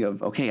that feeling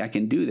of, okay, I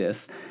can do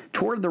this,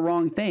 toward the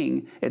wrong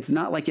thing, it's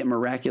not like it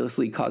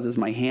miraculously causes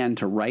my hand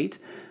to write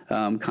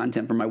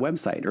content for my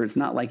website, or it's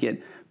not like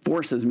it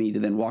forces me to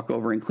then walk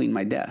over and clean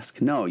my desk.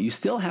 No, you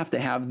still have to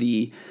have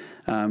a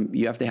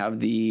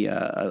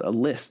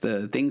list,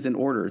 things in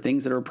order,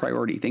 things that are a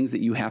priority, things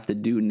that you have to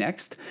do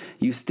next.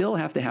 You still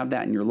have to have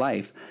that in your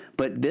life.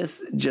 But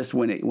this just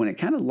when it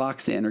kind of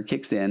locks in or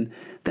kicks in,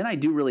 then I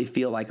do really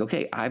feel like,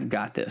 okay, I've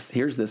got this.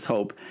 Here's this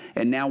hope.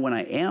 And now when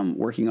I am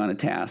working on a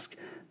task,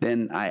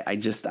 then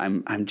I'm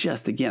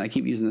just, again, I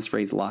keep using this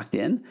phrase locked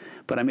in,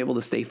 but I'm able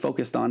to stay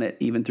focused on it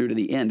even through to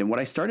the end. And what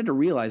I started to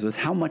realize was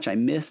how much I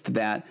missed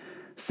that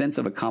sense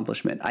of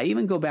accomplishment. I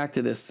even go back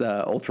to this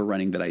ultra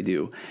running that I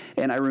do.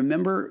 And I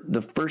remember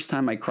the first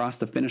time I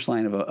crossed the finish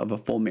line of a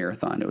full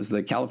marathon. It was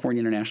the California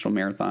International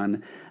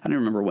Marathon. I don't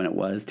remember when it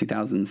was,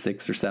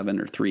 2006 or 7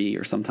 or 3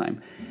 or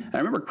sometime. I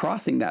remember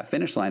crossing that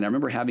finish line. I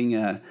remember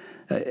having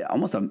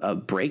almost a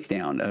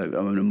breakdown,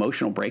 an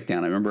emotional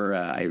breakdown. I remember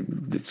I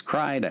just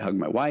cried, I hugged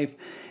my wife,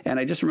 and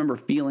I just remember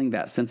feeling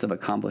that sense of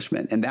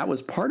accomplishment. And that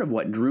was part of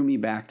what drew me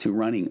back to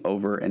running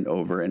over and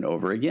over and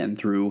over again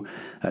through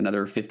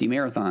another 50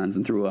 marathons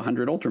and through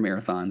 100 ultra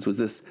marathons, was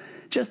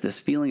this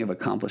feeling of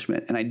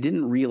accomplishment. And I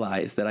didn't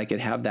realize that I could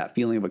have that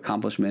feeling of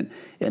accomplishment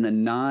in a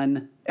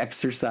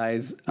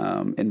non-exercise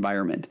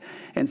environment.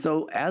 And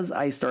so as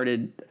I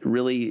started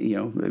really,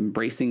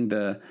 embracing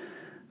the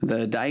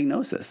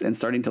diagnosis and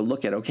starting to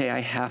look at, okay,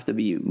 I have to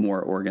be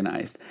more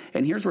organized.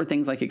 And here's where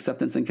things like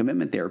acceptance and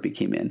commitment therapy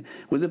came in,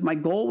 was if my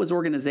goal was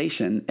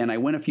organization and I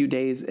went a few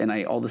days and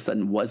I all of a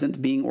sudden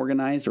wasn't being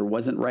organized or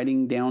wasn't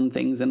writing down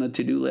things in a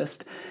to-do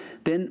list,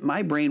 then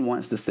my brain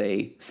wants to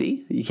say,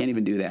 see, you can't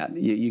even do that.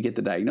 You get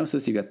the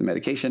diagnosis, you got the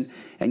medication,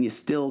 and you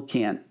still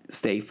can't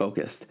stay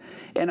focused.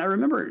 And I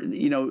remember,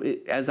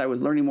 as I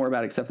was learning more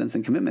about acceptance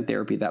and commitment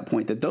therapy at that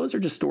point, that those are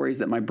just stories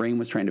that my brain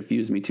was trying to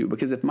fuse me to.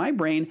 Because if my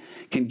brain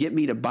can get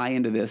me to buy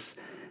into this,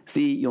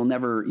 see, you'll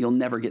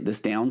never get this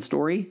down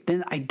story,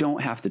 then I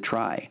don't have to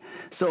try.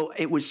 So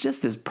it was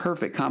just this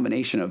perfect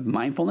combination of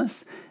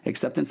mindfulness,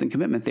 acceptance and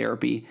commitment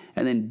therapy,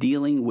 and then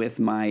dealing with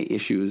my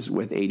issues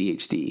with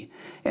ADHD.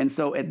 And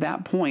so at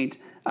that point,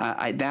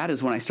 that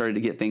is when I started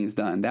to get things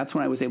done. That's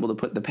when I was able to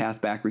put the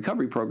Path Back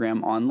recovery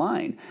program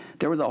online.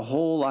 There was a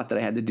whole lot that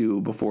I had to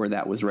do before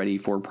that was ready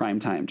for prime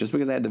time. Just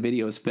because I had the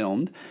videos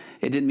filmed,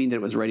 it didn't mean that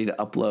it was ready to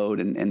upload,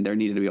 and there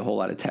needed to be a whole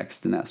lot of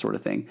text and that sort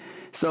of thing.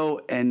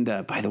 So, and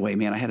by the way,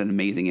 man, I had an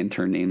amazing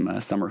intern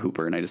named Summer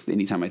Hooper, and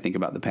anytime I think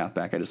about the Path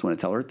Back, I just want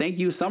to tell her, thank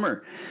you,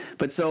 Summer.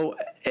 But so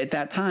at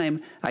that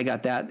time, I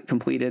got that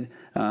completed,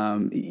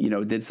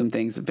 did some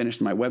things,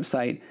 finished my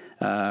website,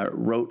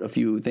 wrote a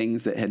few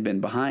things that had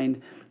been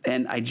behind,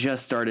 and I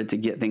just started to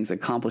get things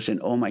accomplished, and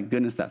oh my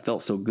goodness, that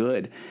felt so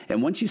good.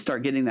 And once you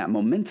start getting that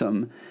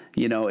momentum,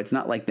 it's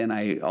not like then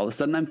all of a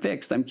sudden I'm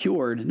fixed, I'm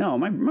cured. No,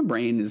 my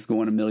brain is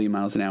going a million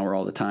miles an hour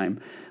all the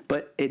time.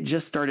 But it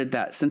just started,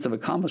 that sense of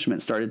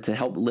accomplishment started to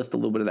help lift a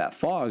little bit of that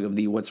fog of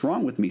the what's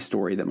wrong with me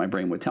story that my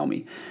brain would tell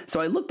me. So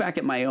I look back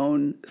at my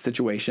own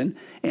situation,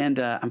 and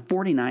I'm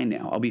 49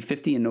 now. I'll be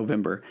 50 in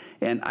November.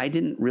 And I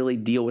didn't really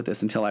deal with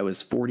this until I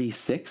was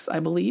 46, I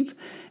believe.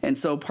 And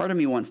so part of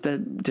me wants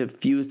to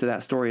fuse to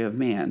that story of,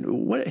 man,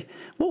 what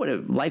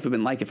would life have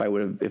been like if I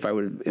would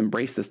have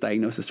embraced this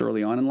diagnosis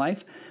early on in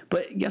life?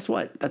 But guess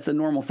what? That's a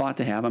normal thought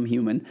to have. I'm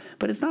human,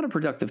 but it's not a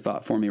productive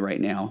thought for me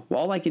right now.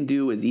 All I can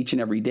do is each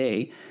and every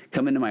day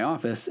come into my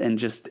office and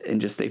just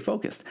stay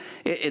focused.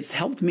 It's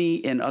helped me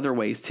in other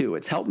ways too.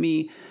 It's helped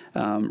me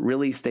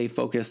really stay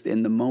focused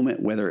in the moment,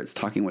 whether it's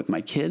talking with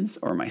my kids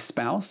or my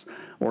spouse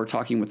or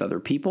talking with other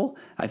people.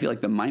 I feel like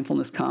the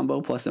mindfulness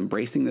combo plus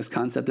embracing this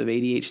concept of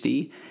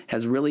ADHD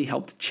has really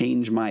helped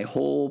change my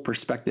whole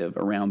perspective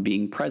around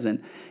being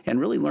present and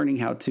really learning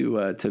how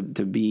to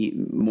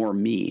be more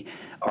me.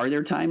 Are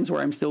there times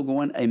where I'm still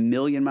going a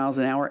million miles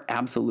an hour?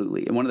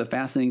 Absolutely. And one of the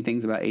fascinating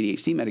things about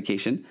ADHD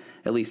medication,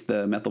 at least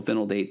the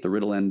methylphenidate, the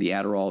Ritalin, the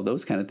Adderall,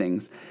 those kind of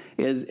things,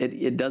 is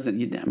it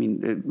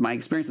doesn't, my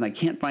experience, and I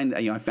can't find,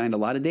 I find a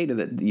lot of data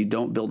that you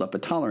don't build up a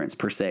tolerance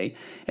per se,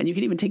 and you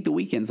can even take the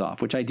weekends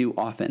off, which I do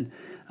often.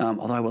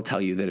 Although I will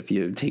tell you that if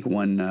you take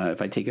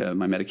if I take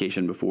my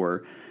medication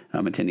before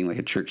attending like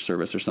a church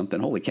service or something,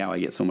 holy cow, I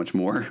get so much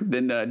more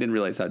than I didn't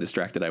realize how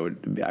distracted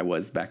I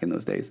was back in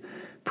those days,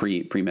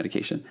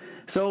 pre-medication.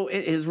 So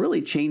it has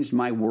really changed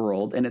my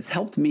world, and it's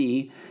helped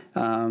me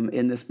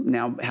in this,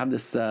 now have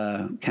this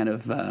kind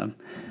of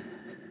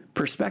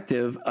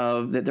perspective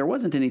of that there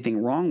wasn't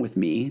anything wrong with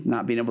me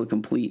not being able to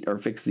complete or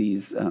fix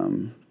these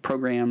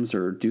programs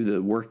or do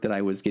the work that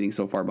I was getting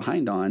so far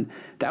behind on.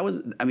 That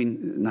was,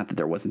 not that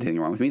there wasn't anything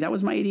wrong with me. That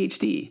was my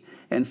ADHD.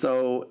 And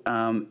so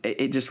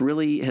it just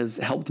really has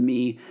helped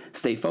me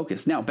stay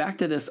focused. Now, back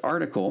to this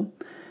article,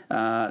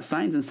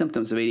 signs and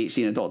symptoms of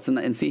ADHD in adults.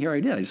 And see, here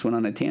I did. I just went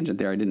on a tangent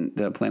there. I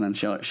didn't plan on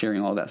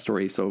sharing all that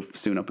story so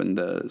soon up in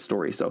the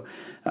story. So,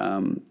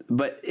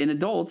 but in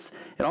adults,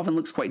 it often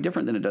looks quite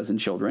different than it does in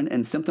children,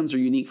 and symptoms are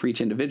unique for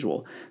each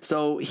individual.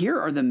 So here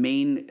are the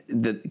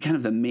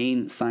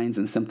main signs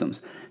and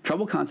symptoms.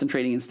 Trouble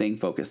concentrating and staying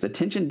focused.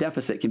 Attention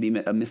deficit can be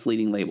a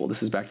misleading label.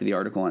 This is back to the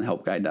article on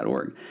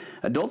helpguide.org.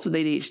 Adults with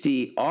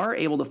ADHD are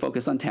able to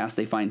focus on tasks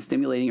they find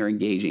stimulating or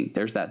engaging.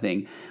 There's that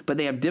thing. But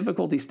they have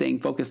difficulty staying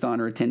focused on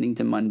or attending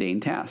to mundane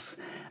tasks.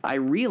 I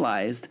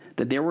realized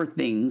that there were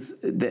things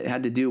that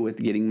had to do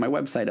with getting my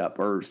website up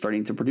or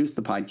starting to produce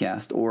the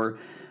podcast or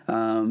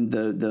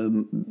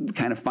the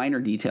kind of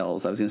finer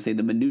details. I was going to say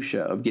the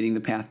minutia of getting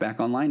the Path Back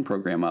Online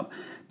program up.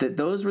 That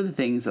those were the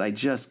things that I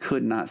just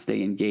could not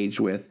stay engaged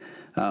with.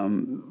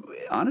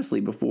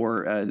 Honestly,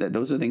 before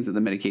those are things that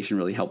the medication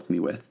really helped me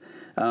with.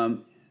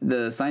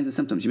 The signs and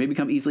symptoms. You may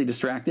become easily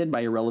distracted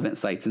by irrelevant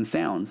sights and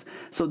sounds.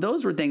 So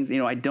those were things,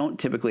 I don't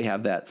typically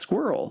have that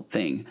squirrel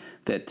thing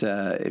that,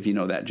 if you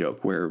know that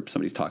joke where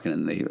somebody's talking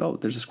and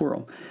there's a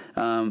squirrel.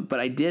 But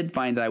I did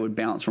find that I would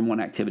bounce from one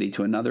activity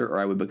to another, or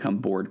I would become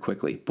bored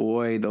quickly.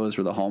 Boy, those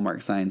were the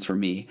hallmark signs for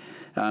me.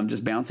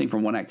 Just bouncing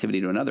from one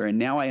activity to another. And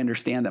now I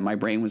understand that my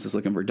brain was just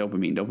looking for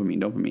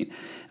dopamine.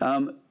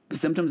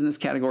 Symptoms in this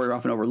category are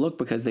often overlooked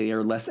because they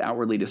are less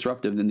outwardly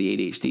disruptive than the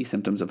ADHD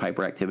symptoms of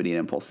hyperactivity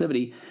and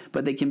impulsivity,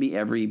 but they can be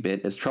every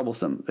bit as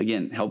troublesome.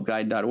 Again,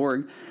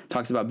 helpguide.org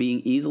talks about being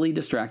easily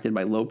distracted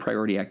by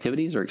low-priority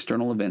activities or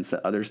external events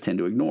that others tend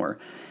to ignore.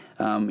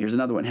 Here's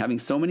another one. Having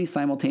so many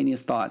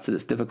simultaneous thoughts that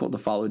it's difficult to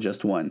follow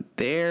just one.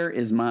 There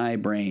is my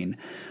brain.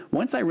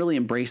 Once I really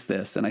embraced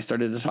this, and I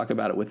started to talk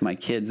about it with my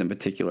kids in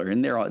particular,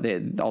 and they're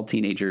all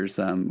teenagers,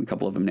 a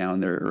couple of them now in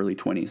their early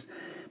 20s.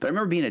 But I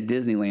remember being at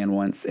Disneyland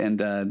once, and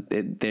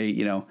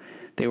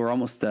they were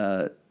almost,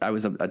 I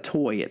was a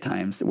toy at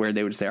times where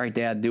they would say, all right,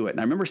 Dad, do it. And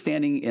I remember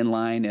standing in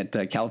line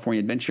at California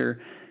Adventure,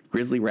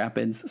 Grizzly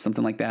Rapids,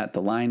 something like that.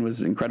 The line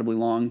was incredibly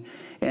long.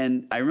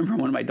 And I remember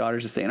one of my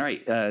daughters just saying, all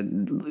right,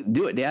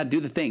 do it, Dad,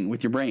 do the thing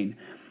with your brain.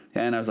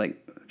 And I was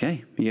like,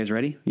 okay, you guys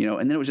ready? And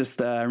then it was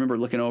just, I remember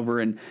looking over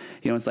and,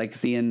 it's like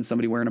seeing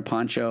somebody wearing a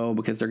poncho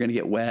because they're going to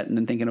get wet, and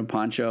then thinking of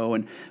poncho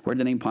and where did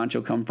the name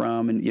poncho come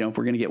from? And, if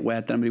we're going to get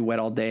wet, then I'm going to be wet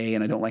all day,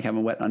 and I don't like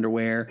having wet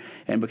underwear.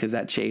 And because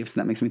that chafes,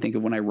 and that makes me think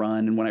of when I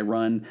run. And when I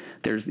run,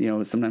 there's,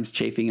 sometimes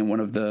chafing in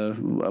one of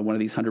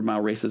these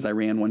 100-mile races I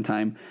ran one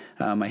time.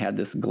 I had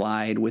this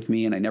glide with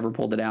me, and I never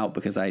pulled it out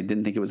because I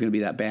didn't think it was going to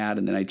be that bad.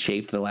 And then I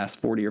chafed the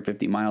last 40 or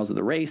 50 miles of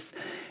the race.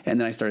 And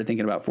then I started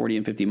thinking about 40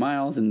 and 50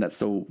 miles, and that's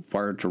so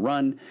far to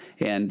run.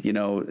 And,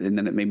 and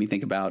then it made me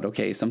think about,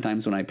 okay,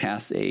 sometimes when I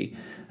pass a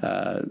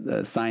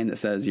a sign that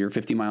says you're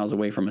 50 miles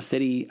away from a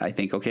city, I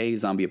think, okay,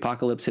 zombie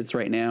apocalypse hits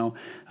right now.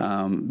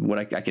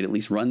 I could at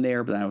least run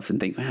there, but I often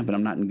think, but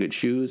I'm not in good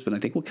shoes. But I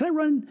think, well, could I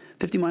run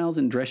 50 miles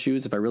in dress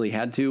shoes if I really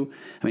had to?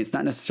 I mean, it's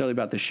not necessarily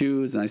about the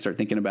shoes. And I start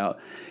thinking about,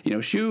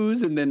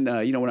 shoes. And then,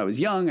 when I was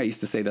young, I used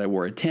to say that I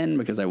wore a 10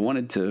 because I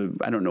wanted to,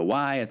 I don't know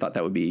why. I thought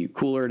that would be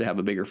cooler to have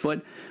a bigger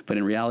foot. But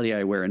in reality,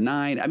 I wear a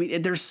 9. I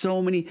mean, there's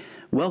so many.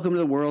 Welcome to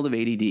the world of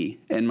ADD.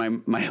 And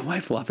my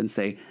wife will often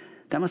say,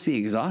 that must be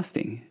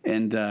exhausting.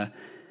 And,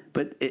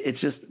 but it's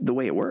just the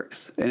way it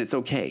works, and it's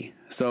okay.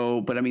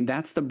 So, but I mean,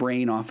 that's the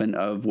brain often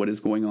of what is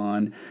going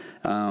on.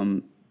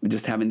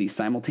 Just having these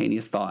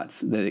simultaneous thoughts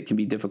that it can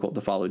be difficult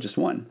to follow just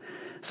one.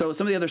 So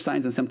some of the other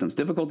signs and symptoms: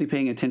 difficulty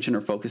paying attention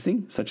or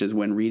focusing, such as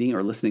when reading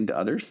or listening to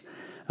others,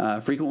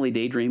 frequently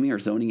daydreaming or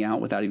zoning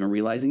out without even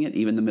realizing it,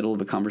 even in the middle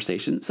of a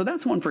conversation. So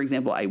that's one, for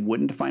example, I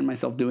wouldn't find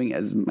myself doing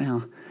as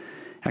well.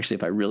 Actually,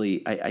 if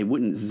I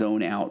wouldn't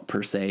zone out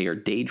per se or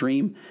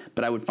daydream,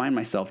 but I would find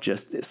myself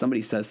just,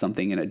 somebody says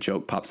something and a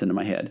joke pops into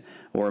my head,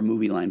 or a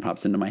movie line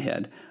pops into my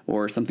head,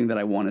 or something that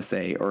I want to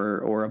say,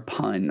 or a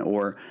pun,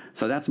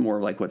 so that's more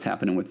like what's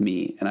happening with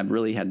me. And I've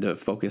really had to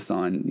focus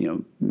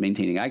on,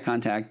 maintaining eye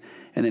contact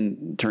and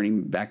then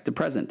turning back to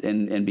present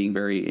and being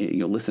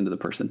very, listen to the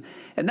person.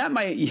 And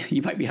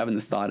you might be having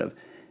this thought of,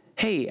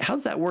 hey,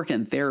 how's that work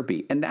in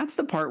therapy? And that's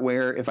the part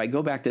where, if I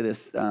go back to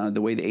this,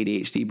 the way the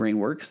ADHD brain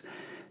works,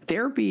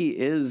 therapy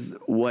is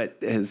what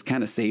has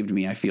kind of saved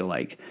me, I feel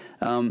like.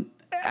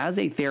 As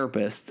a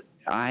therapist,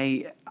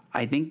 I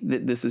think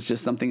that this is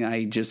just something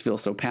I just feel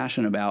so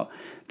passionate about,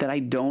 that I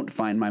don't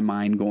find my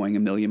mind going a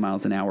million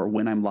miles an hour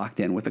when I'm locked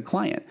in with a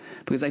client,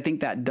 because I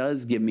think that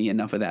does give me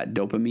enough of that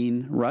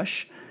dopamine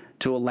rush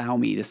to allow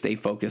me to stay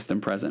focused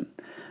and present.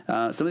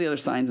 Some of the other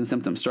signs and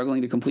symptoms: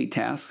 struggling to complete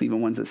tasks,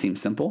 even ones that seem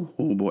simple.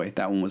 Oh boy,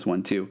 that one was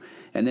one too.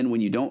 And then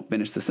when you don't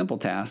finish the simple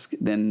task,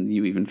 then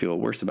you even feel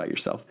worse about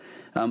yourself.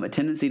 A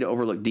tendency to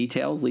overlook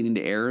details, leading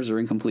to errors or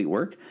incomplete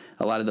work.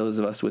 A lot of those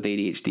of us with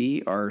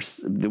ADHD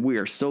we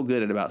are so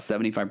good at about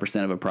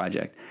 75% of a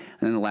project,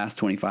 and then the last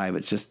 25,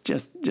 it's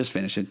just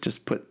finish it.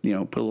 Just put a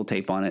little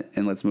tape on it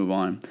and let's move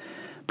on.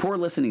 Poor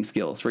listening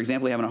skills. For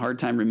example, having a hard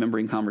time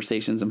remembering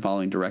conversations and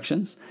following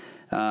directions.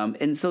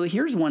 And so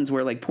here's ones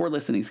where, like, poor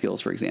listening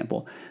skills, for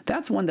example,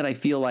 that's one that I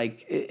feel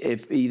like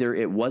if either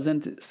it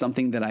wasn't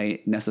something that I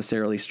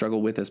necessarily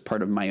struggle with as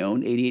part of my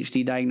own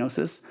ADHD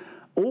diagnosis,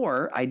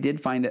 or I did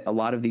find that a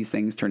lot of these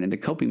things turn into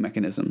coping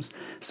mechanisms.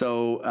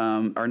 So,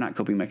 or not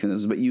coping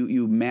mechanisms, but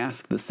you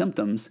mask the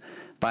symptoms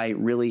by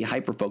really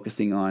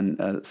hyper-focusing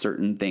on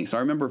certain things. So I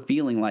remember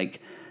feeling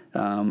like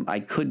I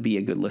could be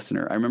a good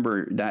listener. I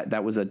remember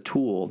that was a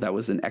tool, that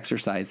was an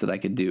exercise that I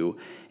could do.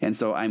 And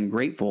so I'm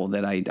grateful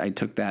that I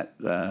took that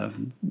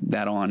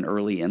on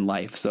early in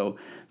life. So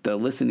the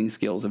listening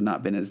skills have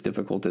not been as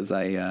difficult as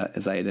I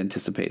had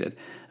anticipated.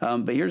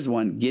 But here's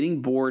one: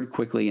 getting bored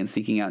quickly and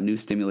seeking out new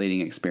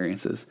stimulating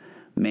experiences.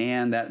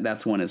 Man,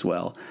 that's one as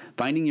well.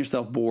 Finding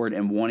yourself bored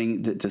and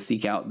wanting to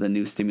seek out the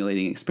new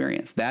stimulating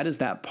experience. That is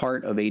that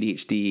part of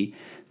ADHD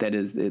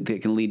that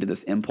can lead to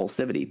this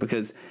impulsivity,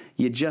 because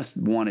you just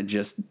want to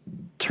just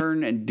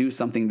turn and do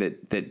something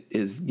that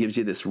gives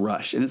you this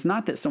rush. And it's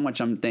not that so much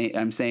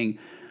I'm saying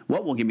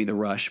what will give me the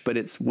rush, but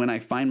it's when I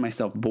find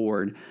myself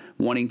bored,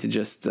 wanting to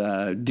just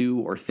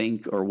do or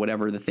think or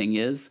whatever the thing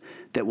is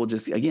that will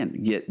just,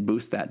 again,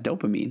 boost that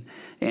dopamine.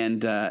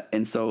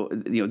 And so,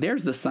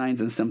 there's the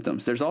signs and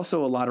symptoms. There's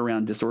also a lot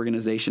around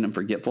disorganization and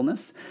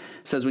forgetfulness.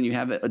 It says when you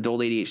have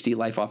adult ADHD,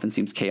 life often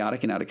seems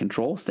chaotic and out of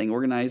control. Staying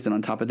organized and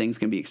on top of things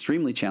can be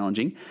extremely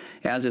challenging,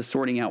 as is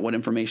sorting out what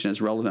information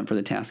is relevant for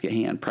the task at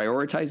hand.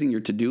 Prioritizing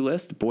your to-do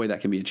list, boy, that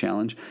can be a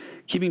challenge.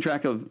 Keeping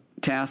track of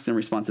tasks and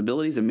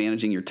responsibilities, and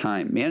managing your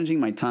time. Managing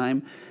my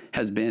time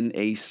has been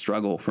a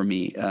struggle for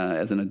me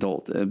as an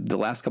adult. The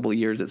last couple of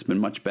years, it's been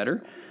much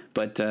better.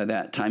 But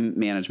that time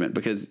management,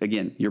 because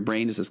again, your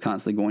brain is just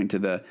constantly going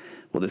to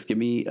will this give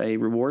me a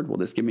reward? Will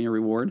this give me a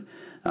reward?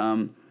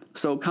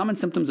 So common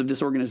symptoms of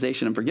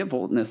disorganization and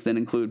forgetfulness then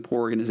include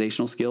poor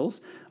organizational skills,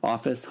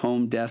 office,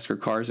 home, desk, or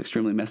car is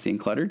extremely messy and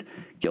cluttered.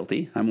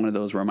 Guilty. I'm one of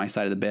those where my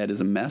side of the bed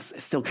is a mess. It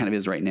still kind of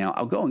is right now.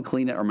 I'll go and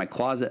clean it, or my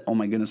closet. Oh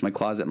my goodness,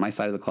 my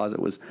side of the closet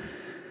was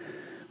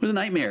a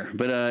nightmare,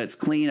 but it's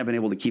clean. I've been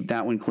able to keep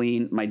that one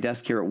clean. My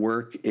desk here at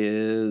work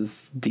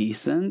is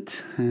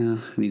decent.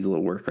 Needs a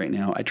little work right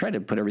now. I try to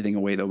put everything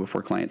away, though,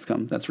 before clients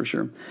come. That's for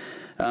sure.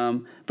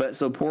 But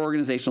so poor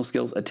organizational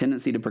skills, a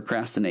tendency to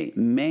procrastinate.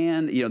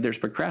 Man, there's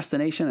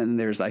procrastination, and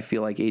there's, I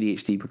feel like,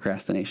 ADHD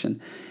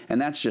procrastination. And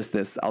that's just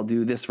this: I'll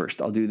do this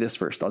first, I'll do this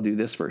first, I'll do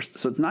this first.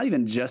 So it's not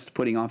even just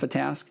putting off a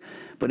task,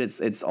 but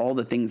it's all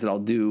the things that I'll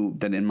do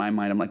that in my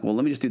mind I'm like, well,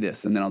 let me just do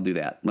this, and then I'll do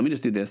that. Let me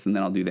just do this, and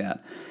then I'll do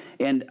that.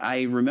 And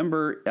I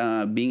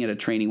remember being at a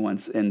training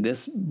once, and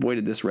boy,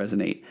 did this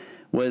resonate,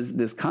 was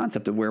this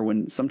concept of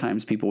when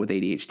sometimes people with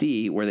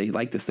ADHD, where they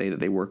like to say that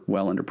they work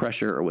well under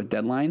pressure or with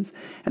deadlines,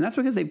 and that's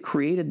because they've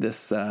created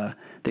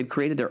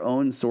their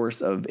own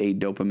source of a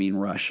dopamine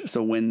rush.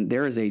 So when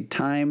there is a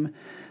time,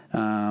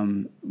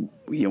 when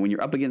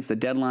you're up against a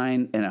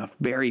deadline and a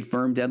very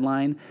firm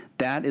deadline,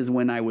 that is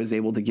when I was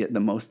able to get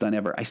the most done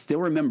ever.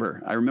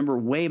 I remember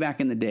way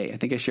back in the day, I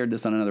think I shared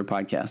this on another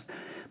podcast,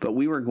 but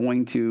we were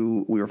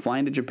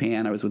flying to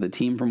Japan. I was with a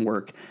team from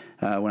work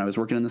when I was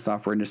working in the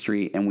software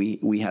industry, and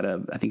we had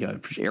a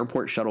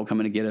airport shuttle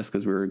coming to get us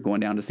because we were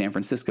going down to San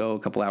Francisco, a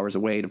couple hours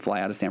away to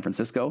fly out of San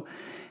Francisco.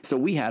 So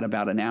we had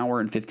about an hour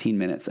and 15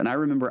 minutes. And I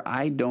remember,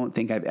 I don't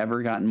think I've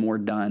ever gotten more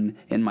done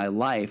in my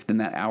life than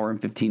that hour and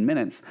 15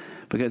 minutes,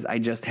 because I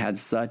just had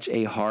such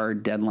a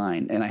hard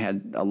deadline and I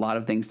had a lot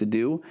of things to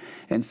do.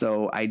 And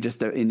so I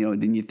just,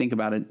 then you think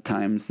about it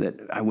times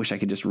that I wish I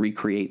could just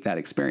recreate that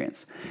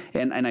experience.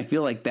 And I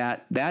feel like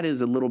that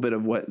is a little bit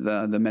of what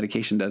the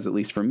medication does, at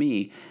least for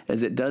me,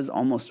 is it does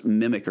almost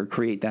mimic or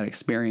create that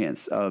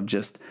experience of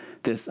just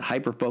this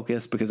hyper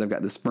focus, because I've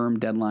got this firm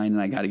deadline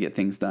and I got to get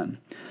things done.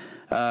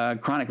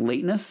 Chronic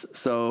lateness.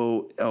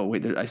 So,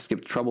 I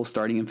skipped trouble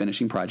starting and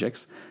finishing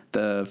projects.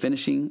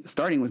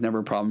 Starting was never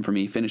a problem for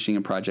me. Finishing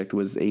a project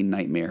was a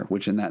nightmare,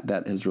 which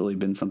that has really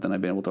been something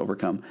I've been able to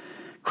overcome.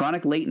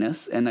 Chronic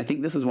lateness, and I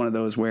think this is one of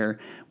those where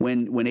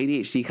when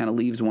ADHD kind of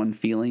leaves one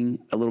feeling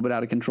a little bit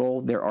out of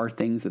control, there are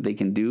things that they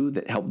can do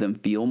that help them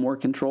feel more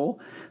control.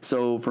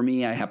 So for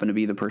me, I happen to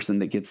be the person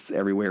that gets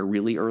everywhere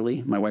really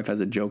early. My wife has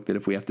a joke that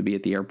if we have to be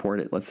at the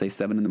airport at, let's say,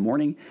 7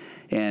 a.m,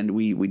 and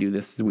we do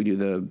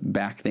the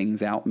back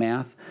things out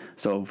math.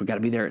 So if we got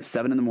to be there at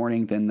 7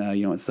 a.m, then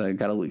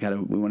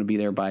we want to be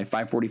there by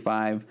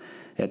 5:45.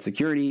 At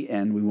security,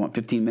 and we want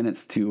 15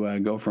 minutes to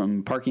go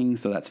from parking,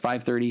 so that's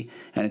 5:30,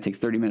 and it takes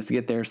 30 minutes to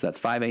get there, so that's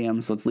 5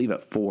 a.m. So let's leave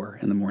at 4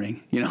 in the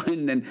morning,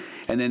 and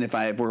then if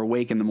we're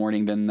awake in the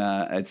morning, then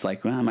it's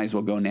like, well, I might as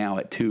well go now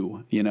at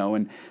 2,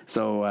 and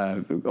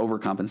so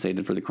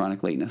overcompensated for the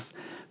chronic lateness.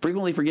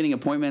 Frequently forgetting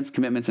appointments,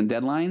 commitments, and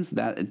deadlines.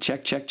 That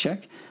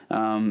check.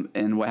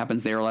 And what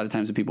happens there a lot of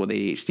times with people with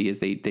ADHD is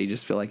they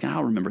just feel like,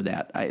 I'll remember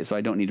that, so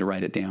I don't need to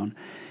write it down.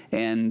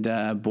 And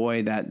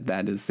boy,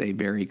 that is a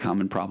very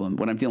common problem.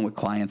 When I'm dealing with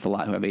clients a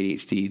lot who have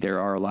ADHD,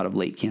 there are a lot of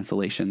late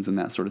cancellations and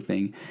that sort of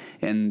thing.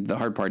 And the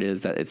hard part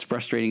is that it's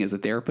frustrating as a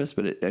therapist,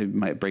 but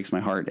it breaks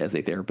my heart as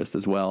a therapist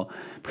as well,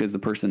 because the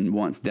person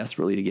wants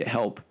desperately to get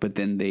help, but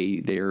then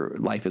their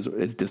life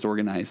is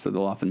disorganized, so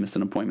they'll often miss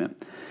an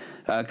appointment.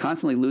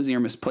 Constantly losing or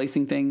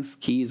misplacing things: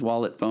 keys,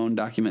 wallet, phone,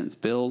 documents,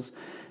 bills.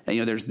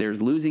 And,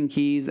 there's losing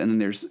keys, and then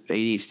there's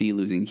ADHD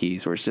losing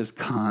keys, where it's just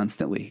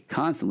constantly.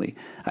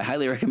 I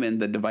highly recommend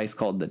the device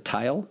called the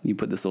Tile. You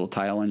put this little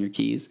tile on your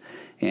keys,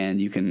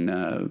 and you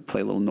can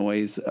play a little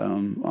noise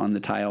on the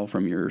tile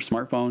from your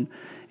smartphone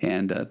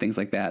and things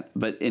like that.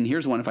 And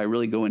here's one: if I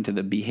really go into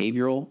the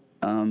behavioral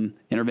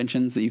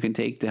interventions that you can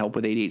take to help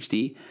with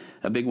ADHD.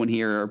 A big one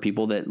here are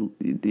people that,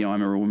 I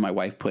remember when my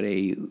wife put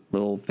a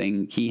little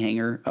key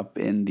hanger up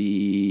when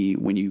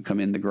you come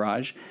in the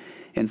garage.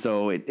 And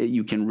so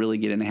you can really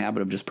get in a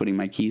habit of just putting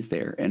my keys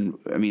there. And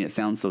I mean, it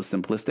sounds so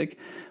simplistic,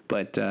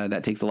 but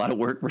that takes a lot of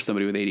work for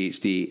somebody with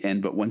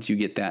ADHD. But once you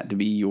get that to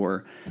be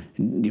your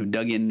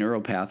dug in neural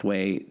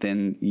pathway,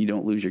 then you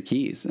don't lose your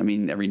keys. I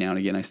mean, every now and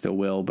again I still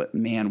will, but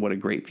man, what a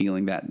great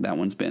feeling that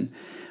one's been.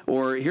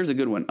 Or here's a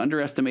good one: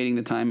 underestimating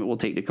the time it will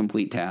take to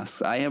complete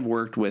tasks. I have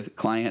worked with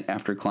client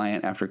after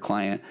client after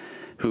client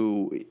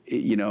who,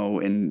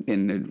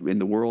 in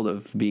the world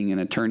of being an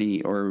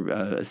attorney or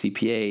a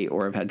CPA,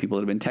 or I've had people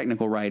that have been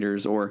technical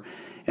writers,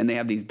 and they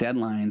have these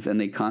deadlines and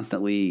they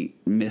constantly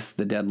miss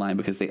the deadline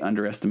because they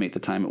underestimate the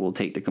time it will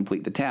take to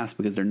complete the task,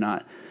 because they're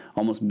not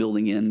almost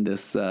building in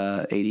this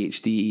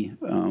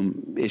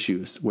ADHD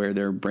issues where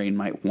their brain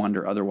might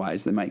wander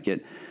otherwise. They might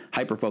get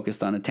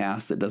hyper-focused on a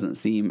task that doesn't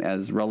seem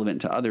as relevant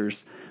to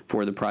others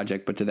for the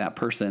project, but to that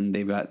person,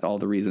 they've got all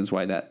the reasons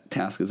why that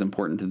task is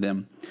important to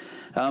them.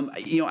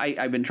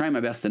 I've been trying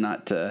my best to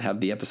not have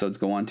the episodes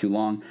go on too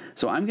long,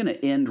 so I'm going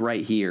to end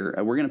right here.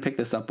 We're going to pick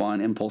this up on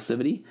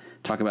impulsivity,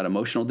 talk about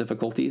emotional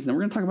difficulties, and then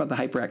we're going to talk about the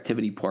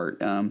hyperactivity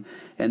part. And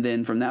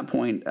then from that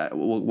point,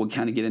 we'll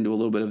kind of get into a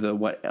little bit of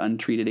what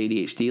untreated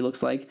ADHD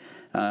looks like.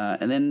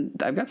 And then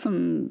I've got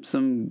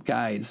some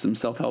guides, some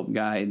self-help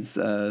guides,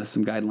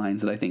 some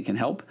guidelines that I think can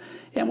help.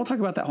 And we'll talk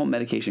about that whole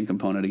medication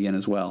component again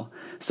as well.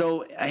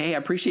 So, hey, I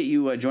appreciate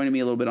you joining me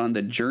a little bit on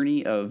the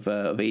journey of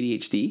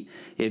ADHD.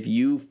 If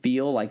you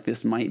feel like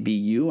this might be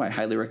you, I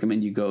highly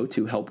recommend you go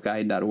to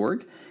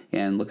helpguide.org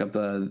and look up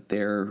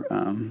their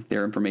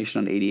information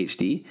on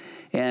ADHD.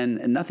 And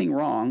nothing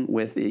wrong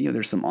with,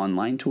 there's some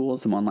online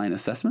tools, some online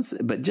assessments,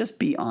 but just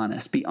be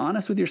honest. Be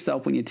honest with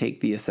yourself when you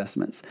take the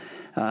assessments.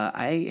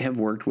 I have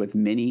worked with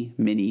many,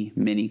 many,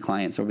 many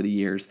clients over the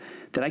years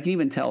that I can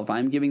even tell if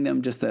I'm giving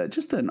them just a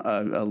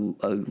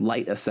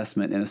light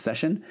assessment in a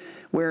session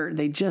where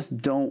they just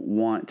don't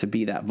want to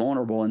be that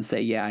vulnerable and say,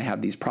 yeah, I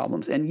have these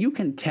problems. And you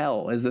can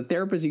tell, as a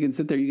therapist, you can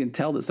sit there, you can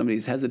tell that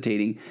somebody's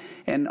hesitating.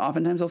 And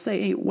oftentimes I'll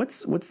say, hey,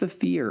 what's the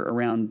fear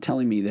around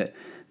telling me that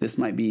this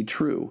might be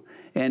true?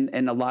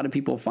 And a lot of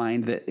people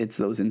find that it's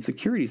those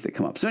insecurities that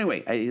come up. So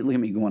anyway, look at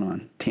me going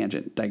on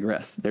tangent,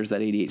 digress. There's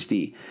that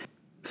ADHD.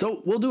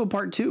 So we'll do a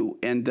part 2.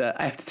 And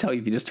I have to tell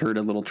you, if you just heard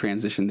a little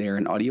transition there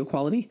in audio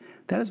quality,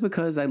 that is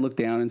because I looked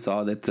down and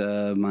saw that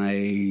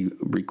my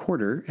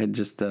recorder had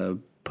just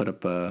put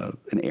up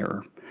an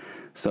error.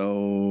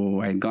 So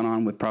I had gone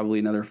on with probably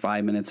another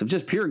 5 minutes of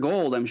just pure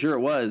gold, I'm sure it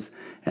was,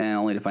 and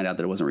only to find out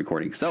that it wasn't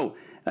recording. So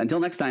until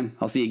next time,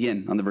 I'll see you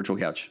again on the virtual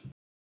couch.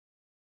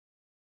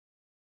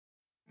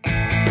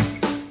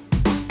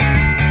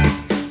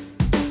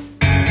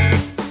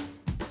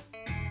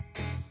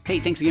 Hey,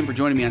 thanks again for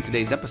joining me on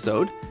today's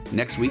episode.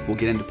 Next week, we'll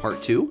get into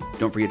part 2.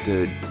 Don't forget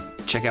to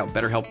check out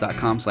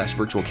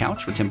betterhelp.com/virtual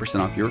couch for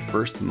 10% off your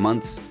first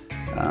month's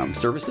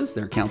services,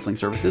 their counseling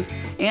services.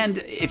 And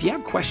if you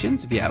have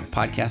questions, if you have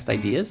podcast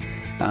ideas,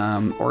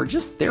 or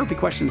just therapy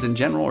questions in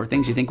general, or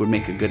things you think would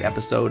make a good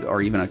episode,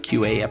 or even a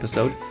QA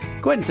episode,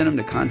 go ahead and send them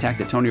to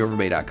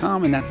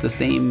contact@tonyoverbay.com. And that's the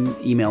same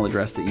email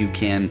address that you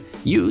can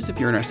use if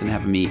you're interested in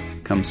having me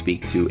come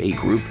speak to a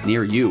group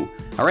near you.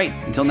 All right,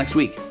 until next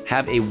week,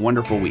 have a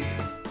wonderful week.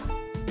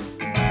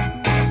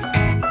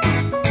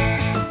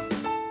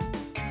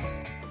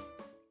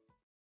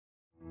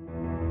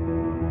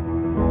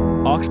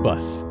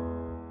 Auxbus.